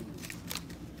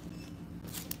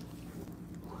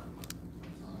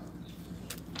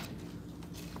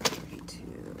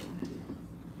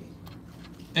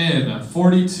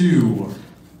 N42.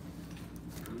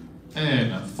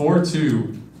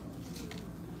 N42.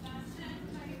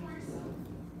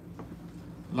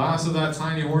 Last of that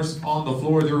tiny horse on the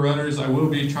floor with your runners. I will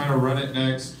be trying to run it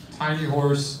next. Tiny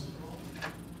horse.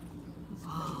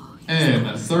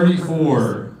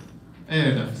 N34.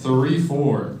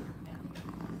 N34.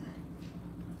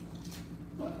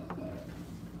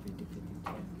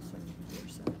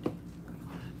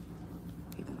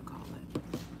 You're gonna call it.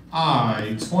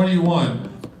 I21.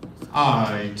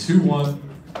 I21.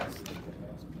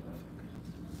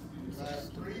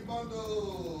 Three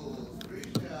bundles.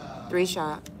 3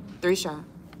 shot. 3 shot.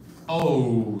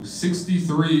 Oh,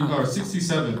 63 or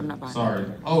 67. I'm not buying Sorry.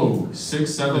 Oh,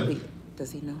 67.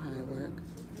 Does he know how I work?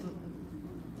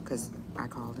 Because I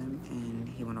called him and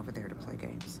he went over there to play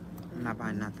games. I'm not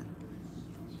buying nothing.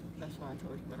 That's why I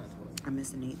told you what I told you. I'm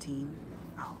missing 18.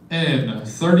 Oh,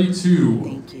 N32.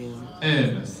 thank you.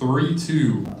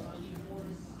 N32.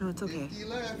 No, it's okay. 50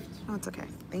 left. No, it's okay.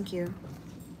 Thank you.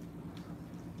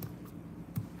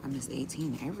 I missed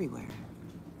 18 everywhere.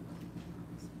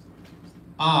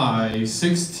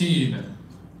 I16.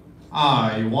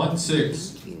 I16.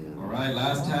 Thank you. All right,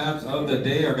 last tabs of the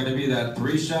day are going to be that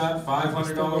 3-shot,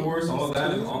 $500 horse. All of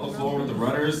that is on the floor with the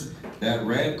runners. That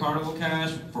red carnival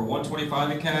cash for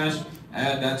 $125 in cash,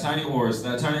 and that tiny horse.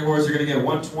 That tiny horse, you're going to get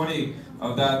 120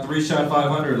 of that 3-shot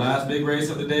 500. Last big race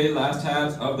of the day, last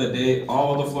tabs of the day,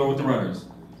 all on the floor with the runners.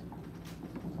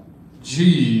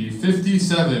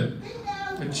 G57.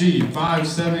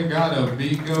 G57 got a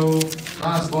bingo.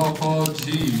 Last ball call,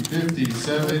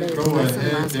 G57. Go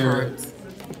ahead, Derek.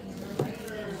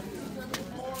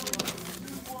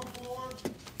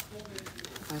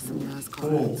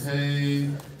 Full pay.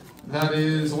 That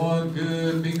is one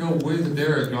good bingo with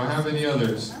Derek. Do I have any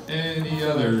others? Any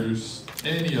others?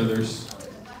 Any others?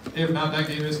 If not, that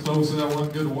game is close to that one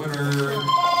good winner.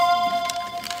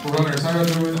 Runners, how are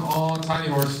you doing on Tiny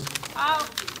Horse?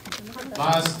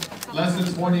 Less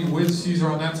than 20 with Caesar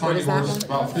on that Tiny Horse.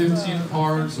 About 15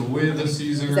 cards with a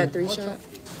Caesar. Is that 3 shot?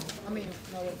 I mean,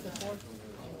 no, it's the 4.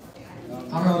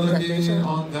 How about looking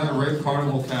on that red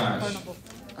Carnival Cash?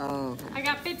 Oh, okay. I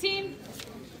got 15.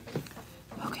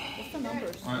 Okay. The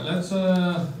numbers. All right, let's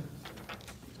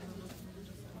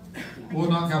we'll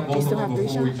knock out both of them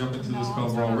before we jump into this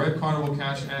coverall. Red Carnival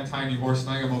Cash and Tiny Horse.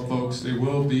 Snag them up, folks. They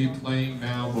will be playing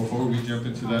now before we jump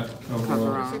into that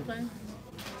coverall. Is he playing?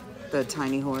 The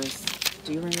Tiny Horse.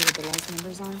 Do you remember what the last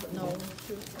numbers are? No.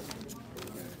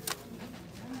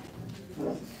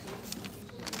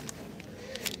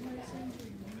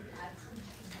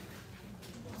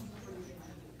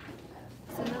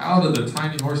 Out of the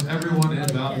Tiny Horse. Everyone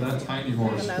inbound that Tiny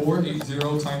Horse.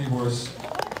 480 Tiny Horse.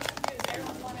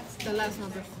 The last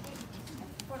numbers.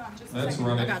 Let's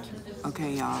run I it. got you.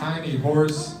 Okay, y'all. Tiny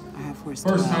Horse. I have horse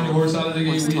First 12. Tiny Horse out of the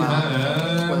game, Horse we 12.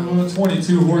 have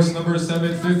 22, horse number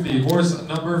 750, horse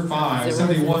number 5,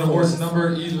 71, horse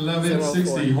number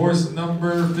 1160, horse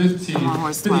number 15, Come on,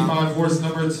 horse 55, horse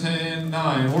number 10,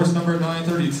 9, horse number 9,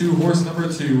 32, horse number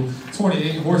 2,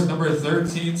 28, horse number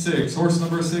 13, 6, horse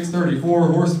number 6, 34,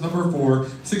 horse number 4,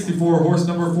 64, horse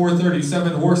number 4,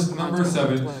 37, horse number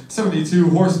 7, 72,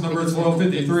 horse number 12,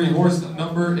 53, horse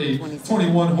number 8,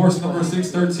 21, horse number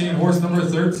 6, 13, horse number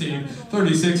 13,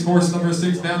 36, horse number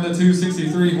 6 down to 2,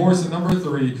 63, horse number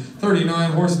 3,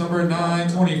 39, horse number 9,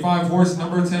 25, horse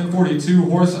number 10, 42,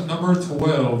 horse number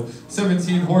 12,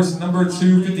 17, horse number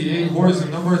 2, 58, horse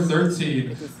number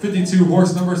 13, 52,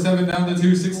 horse number 7 down to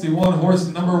 2, 61, horse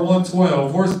number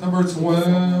 112, horse number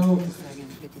 12,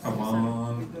 come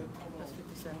on,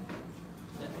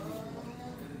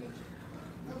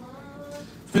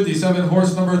 57,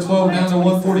 horse number 12 down to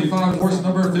 145, horse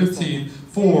number 15,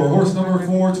 4, horse number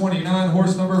 4, 29,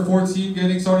 horse number 14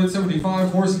 getting started,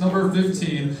 75, horse number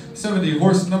 15, 70,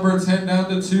 horse number 10 down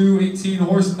to 2, 18,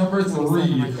 horse number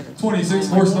 3, 26,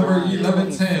 horse number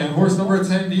 11, 10, horse number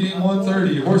 10 needing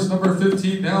 130, horse number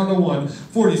 15 down to 1,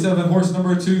 47, horse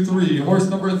number 2, 3, horse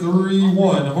number 3,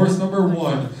 1, horse number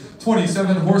 1,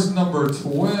 27, horse number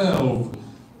 12.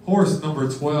 Horse number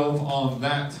 12 on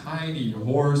that Tiny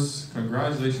Horse.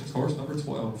 Congratulations, horse number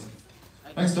 12.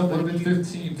 Next up would have been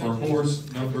 15 for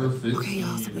horse number 15. Okay,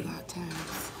 y'all, so we got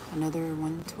tags. Another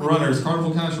 120. Runners,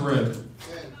 Carnival Cash Red.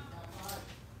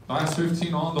 Last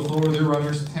 15 on the floor, they're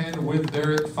runners. 10 with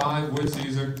Derek, 5 with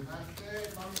Caesar.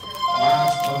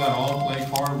 Last of that all play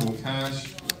Carnival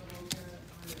Cash.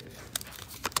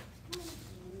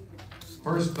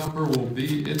 First number will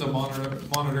be in the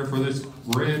monitor for this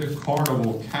red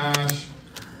Carnival Cash.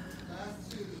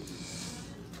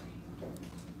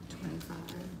 25.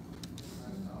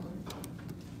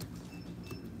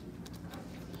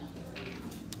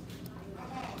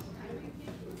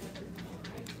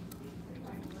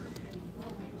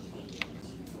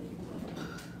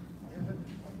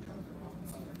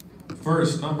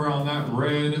 First number on that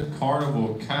red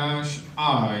Carnival Cash,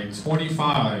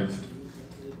 I-25.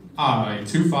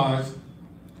 I-25.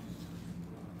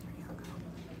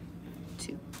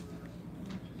 2.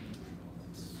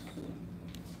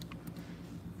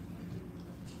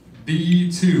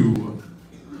 B2.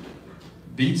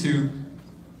 B2.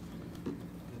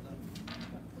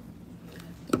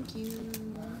 Thank you.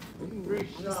 Ooh,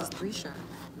 this is 3 shot.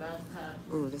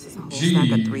 Ooh, this is a whole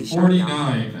stack of 3 shot.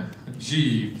 G49.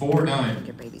 G49.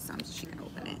 Give baby some so she can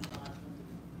open it.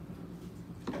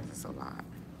 That's a lot.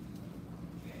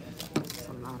 That's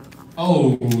a lot of them.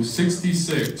 Oh,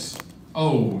 66.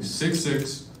 Oh,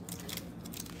 66.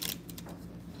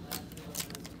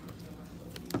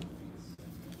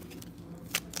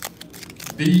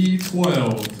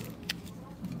 B12.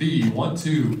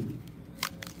 B12.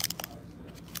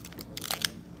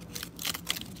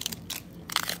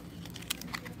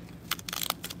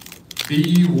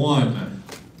 B1.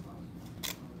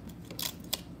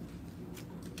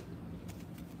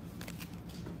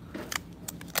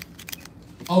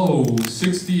 Oh,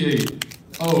 68.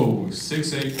 Oh,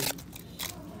 68.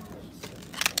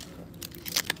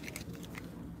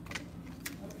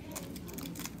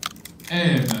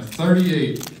 And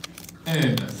 38.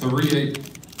 And 38.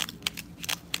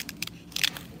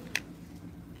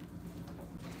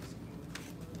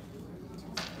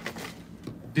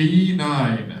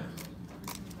 B9.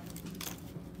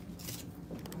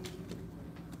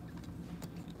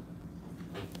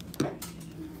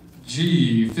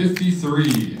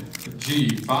 G53.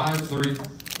 G53.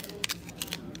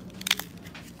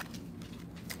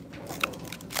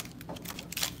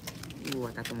 Ooh,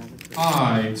 I got the one with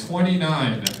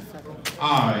I29.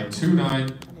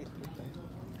 I29.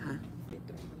 Huh?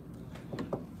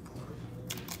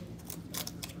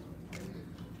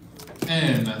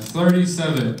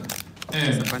 N37.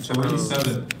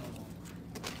 N37.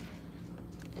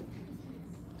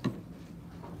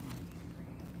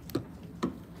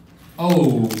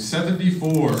 Oh,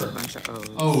 74. Bunch of O's.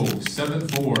 Oh,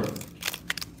 74.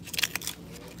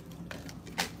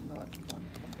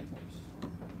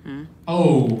 Hmm?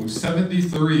 Oh,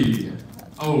 73.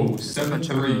 Oh, Bunch of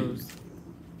 73. O's.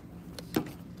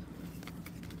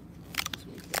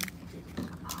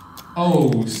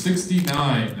 Oh,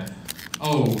 69.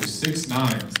 Oh,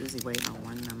 69. Susie waiting on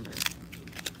one number.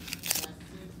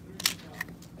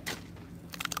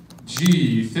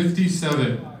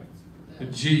 G57.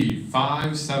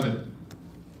 G57.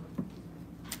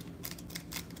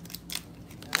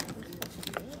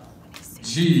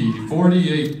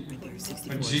 G48. Right there,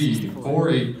 64.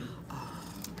 G48. Oh,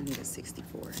 I need a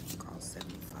 64 and he calls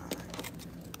 75.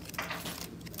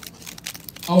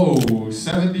 Oh,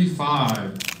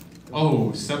 75.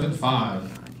 Oh, 75.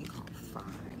 And he called 5.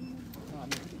 No, I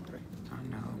need to do 3. I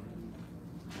know.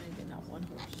 I ain't getting out one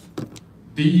horse.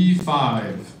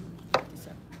 B5.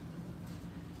 57.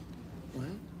 What?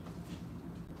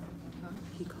 Huh?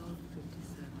 He called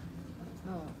 57.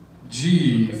 Oh,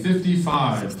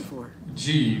 G55. 64. Oh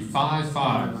G55.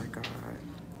 my God.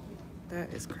 That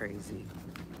is crazy.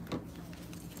 I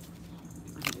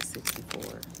need a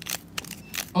 64.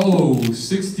 Oh,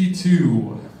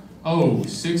 62. Oh,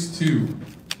 62.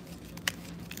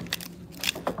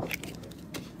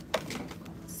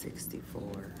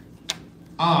 64.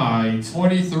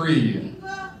 I23.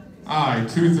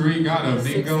 I23 got a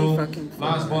 60 bingo. fucking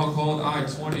Last four. ball called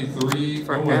I23. Go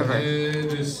Forever. ahead, I need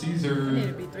to Caesar.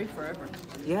 be 3 forever.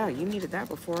 Yeah, you needed that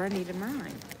before I needed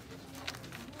mine.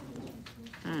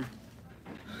 Hmm.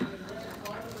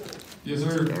 Yes,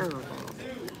 sir. Terrible.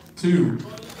 2,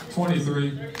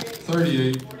 23,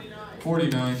 38,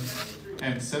 49,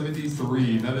 and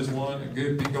 73. That is one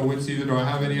good bingo win, Caesar. Do I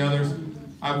have any others?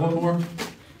 I have one more?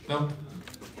 No?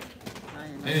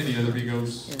 Any other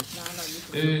bingos?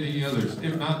 Any others?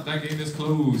 If not, that game is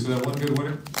closed. So that one good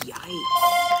winner. Yikes.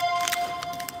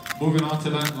 Moving on to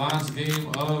that last game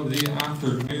of the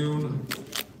afternoon.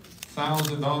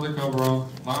 $1,000 cover-off.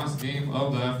 Last game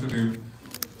of the afternoon.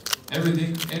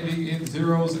 Everything ending in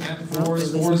zeros and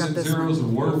fours. Fours and zeros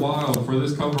were wild for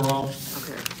this cover-off.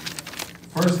 Okay.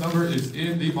 First number is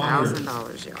in the monitor.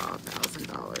 $1,000, y'all.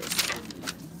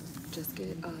 $1,000. Just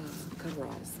get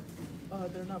coveralls.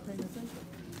 They're not paying attention.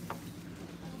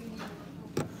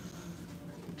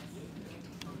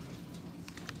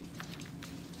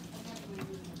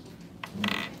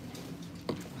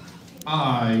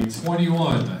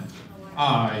 I-21.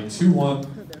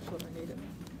 I-21. That's what I needed.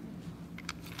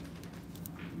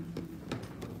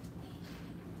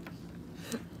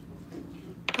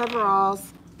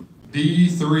 Coveralls.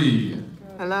 B3.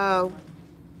 Hello.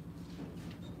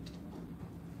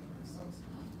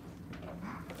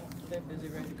 They're busy,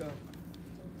 ready to go.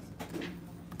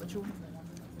 What you want?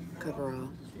 Coverall.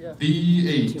 Yeah. 2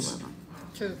 B8. of them.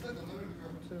 2.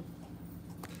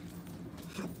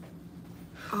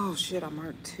 Oh shit, I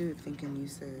marked 2 thinking you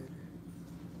said.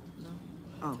 No.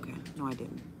 Oh, okay. No, I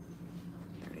didn't.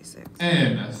 36.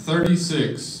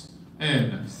 N36.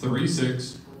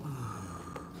 N36.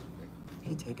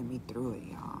 He taking me through it,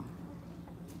 y'all.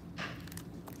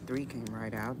 3 came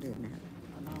right out, didn't it?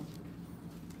 I know.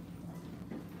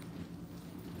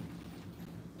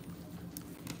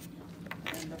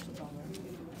 And that's what's on there.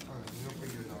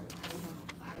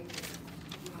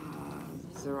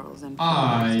 Zeros and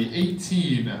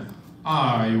I-18.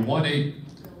 I-18.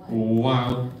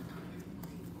 Wild.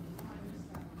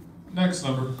 Next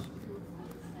number.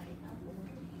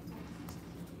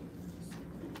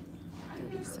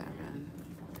 37.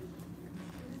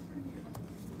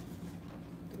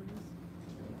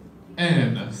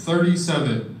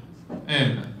 N37.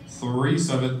 N37.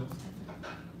 42.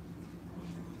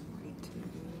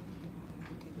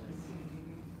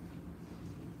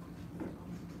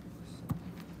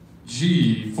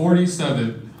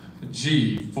 G47.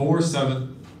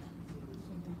 G47.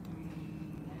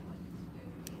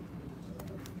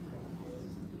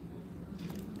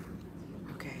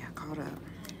 Okay, I caught up.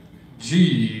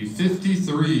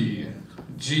 G53.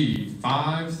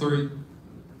 G53.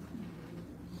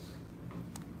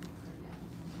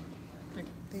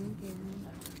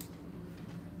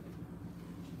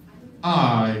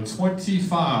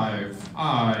 I-25,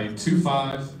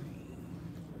 I-25.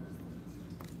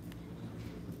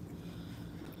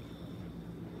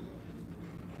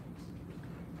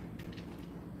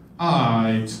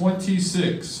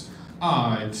 I-26,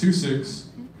 I-26.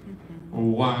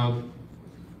 Wild.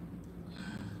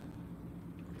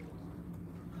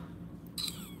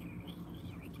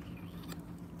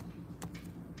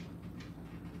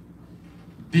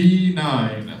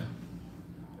 B9.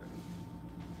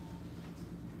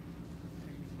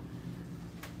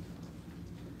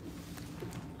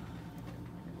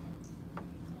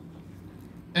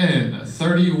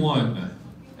 N31.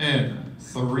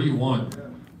 N31.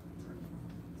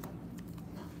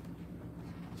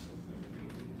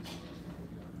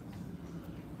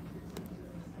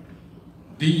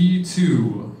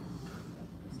 B2.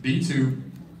 B2.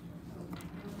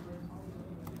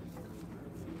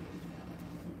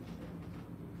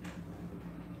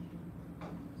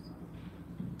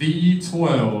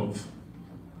 B12.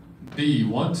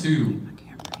 B12.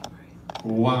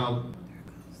 Wow.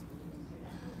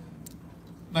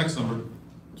 Next number.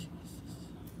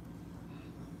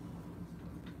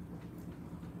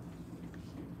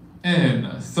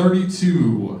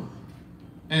 N32.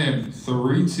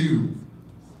 N32.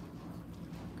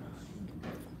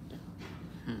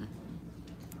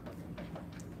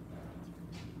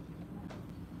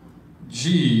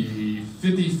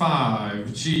 G55.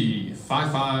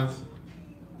 G55.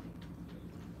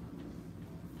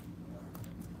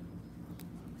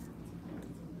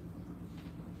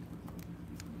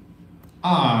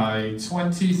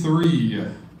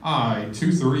 I-23.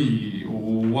 I-23.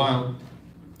 Wild.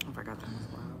 I forgot that was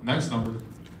wild. Next number.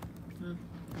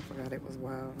 I forgot it was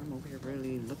wild. I'm over here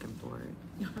really looking for it.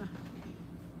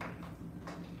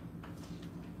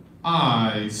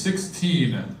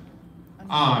 I-16.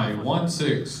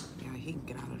 I-16. Yeah, he can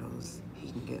get out of those.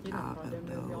 He can get out of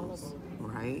those.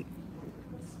 Right?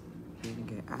 He can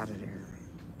get out of there.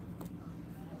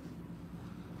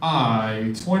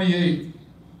 I-28.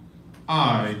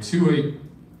 I-28.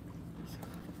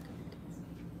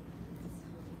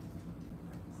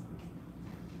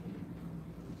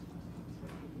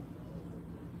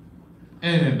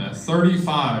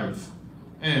 N35.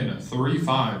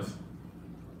 N35.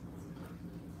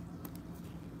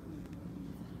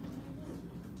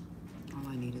 All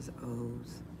I need is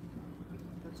O's.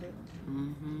 That's it.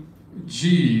 Mm-hmm.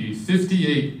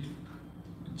 G58.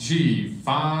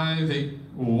 G58.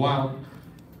 Wow.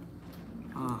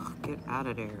 Oh, get out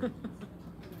of there.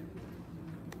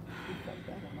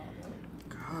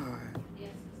 God.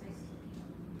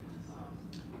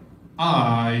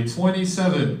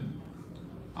 I-27.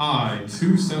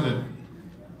 I-27.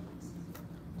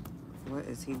 What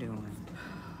is he doing?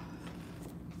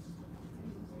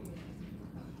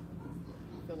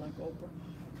 I feel like Oprah.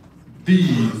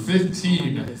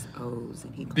 B15. His O's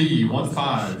and he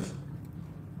B15.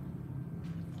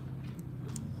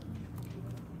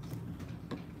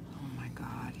 Oh my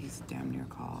God, he's damn near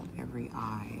called every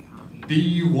I out here.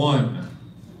 B1.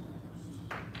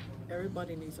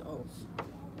 Everybody needs O's.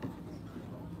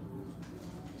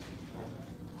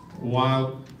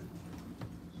 Wild.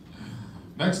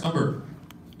 Next number.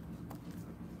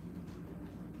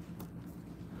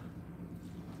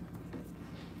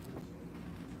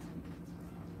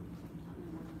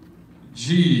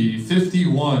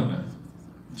 G51.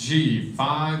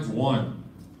 G51.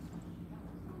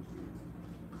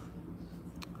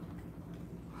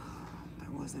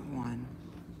 That wasn't one.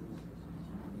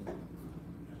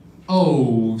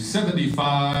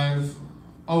 O75.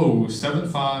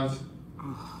 O75.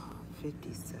 Oh,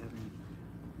 57.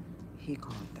 He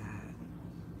called that.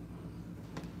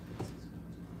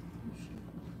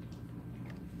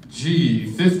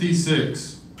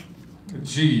 G56.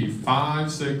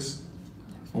 G56.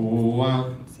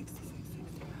 Wow. 66,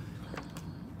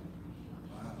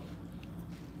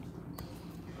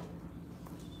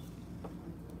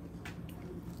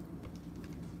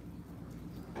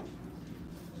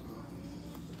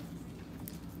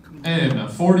 69.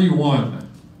 N41.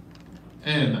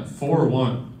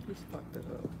 N41. He's fucked it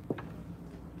up.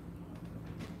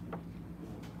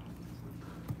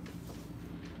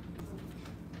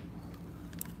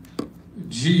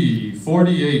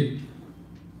 G48.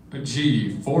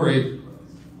 G48.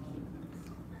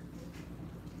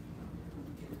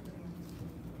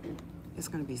 There's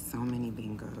gonna be so many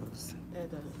bingos.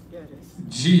 Yeah, it is.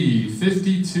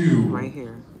 G52. Right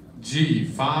here.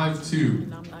 G52.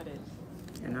 And I'm not it.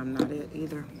 And I'm not it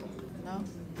either. No?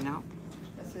 No.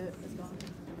 That's it. It's gone.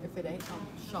 If it ain't, I'm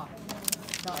shocked.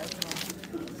 No, it's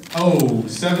not.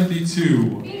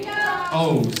 O72.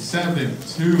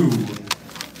 O72.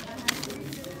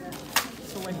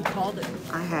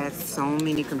 I had so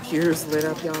many computers lit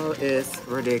up, y'all. It's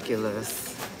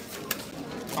ridiculous.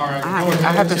 All right, I go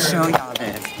ahead. have to Sharon. show y'all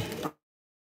this.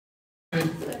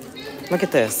 Look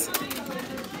at this.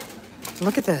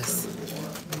 Look at this.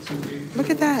 Look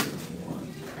at that.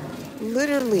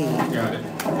 Literally. Got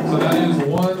it. So that is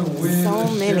one win. So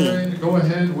many. Sharon, go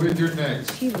ahead with your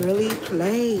next. He really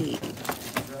played.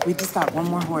 We just got one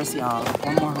more horse, y'all.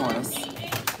 One more horse.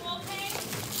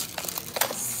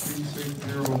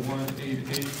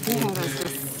 360188. He had us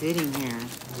just sitting here.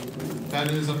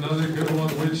 That is another good one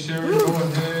with Sharon. Go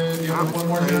ahead. You have one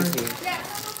more, Sharon? Crazy.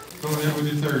 Go ahead with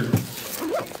your third.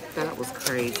 That was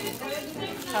crazy.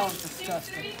 That was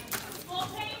disgusting.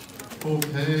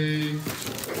 Okay.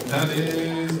 That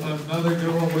is another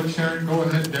good one with Sharon. Go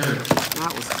ahead, Derek.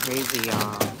 That was crazy,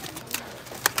 y'all.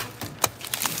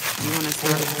 You want to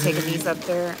start taking these up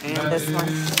there and That this is one?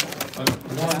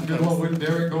 one good one with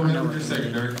Derek. Go ahead with your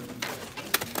second, Derek.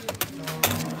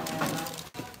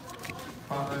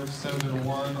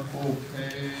 571.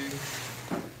 Okay.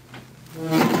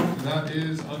 That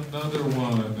is another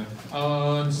one.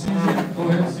 Caesar. Go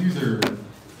ahead, Caesar.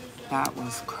 That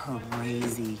was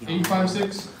crazy, y'all.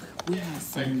 856. We had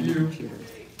so Thank many you. computers.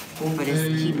 But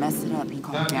Okay. he messed it up. He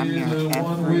called That damn near is the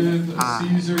one every with eye.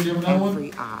 Caesar. Do you have another one?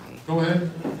 Every eye. Go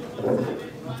ahead.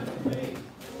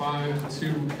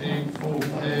 528.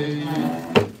 Okay.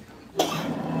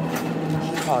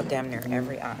 He called damn near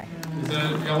every eye. Is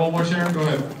that, you got one more, Sharon? Go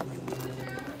ahead.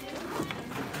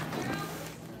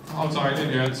 Oh, I'm sorry, I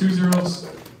didn't hear that. 2 zeros.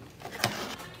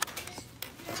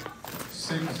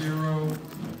 60.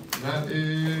 That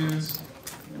is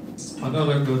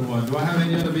another good one. Do I have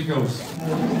any other Bingos?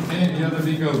 Any other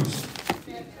Bingos?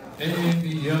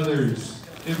 Any others?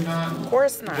 If not, Of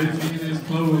course not. the feed is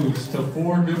closed to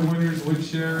 4 good winners with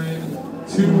Sharon,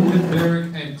 2 with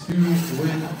Derek, and 2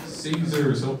 with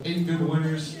Caesar. So 8 good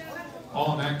winners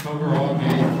on that cover all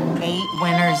game. 8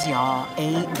 winners, y'all.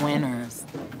 8 winners.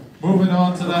 Moving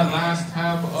on to that last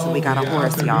half of So we got a the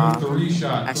horse, afternoon, y'all.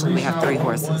 3-shot. Actually, we have 3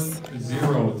 horses.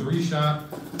 1-0. 3-shot,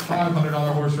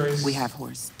 $500 horse race. We have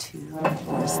horse 2,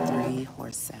 horse 3,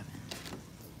 horse 7.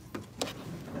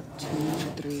 2,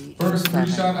 3, First 7.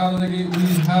 3-shot out of the gate, we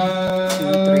have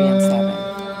 2, 3, and 7.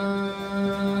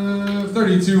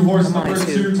 32, horse Come on, number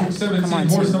 2, 17, Come on,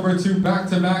 horse 2. number 2,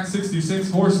 back-to-back,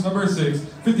 66, horse number 6,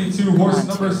 52, horse on,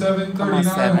 number 2. 7, Come on,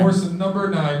 39, 7. horse number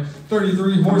 9,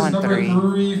 33, horse on, number 3.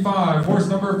 3, 5, horse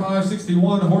number 5,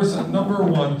 61, horse number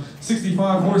 1,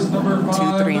 65, horse number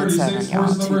 5, 2, 3, and 36, 7,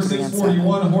 horse y'all. number 2, 3, 6, and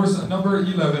 41, horse number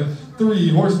 11, 3,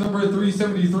 horse number 3,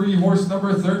 73, horse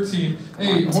number 13,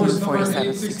 8, horse number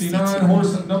 8, 69,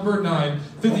 horse number 9,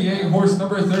 58, horse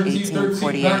number 13, 18, 13,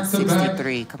 48, back-to-back,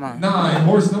 63. Come on. 9,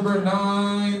 horse number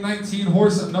 9, 19,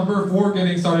 horse number 4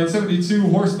 getting started, 72,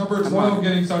 horse number 12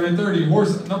 getting started, 30,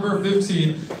 horse number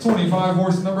 15, 25,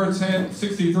 horse number 10,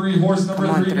 63, horse number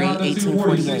 3 down to 2,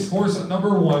 46, horse number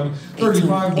 1,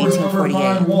 35, horse number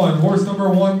 5, 1, horse number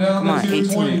 1 down to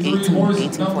 2, 23,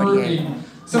 horse number 8,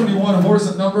 71,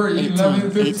 horse number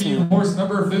 11, 15, horse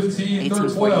number 15,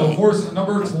 12, horse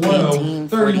number 12,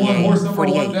 31, horse number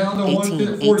 1 down to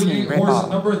 1, 48, horse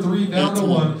number 3 down to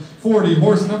 1, 40,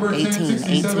 horse number 10,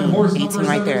 67, horse number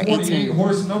 7, 48,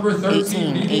 horse number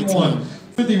 13, needing 1,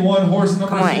 51, horse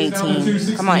number 6 down to 2,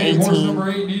 68, horse number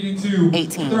 8 needing 2,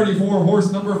 34,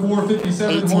 horse number 4,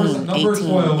 57, horse number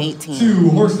 12, 2,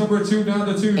 horse number 2 down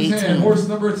to 2, 10, horse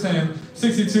number 10,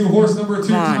 62, horse number 2,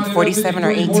 Come on, 47 or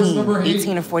 18.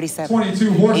 18 or 47.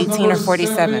 22, horse 18 number or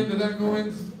 47. 7, did that go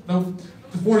in? No.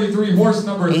 43, horse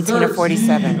number 18 13, or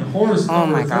 47. horse Oh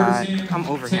number my God, 13 come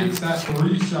over here. takes that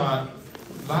 3-shot.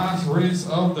 Last race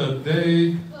of the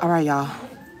day. All right, y'all.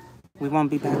 We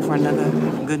won't be back for another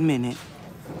good minute.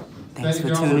 Thanks Thank for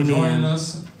y'all for tuning joining in.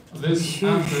 us this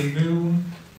afternoon.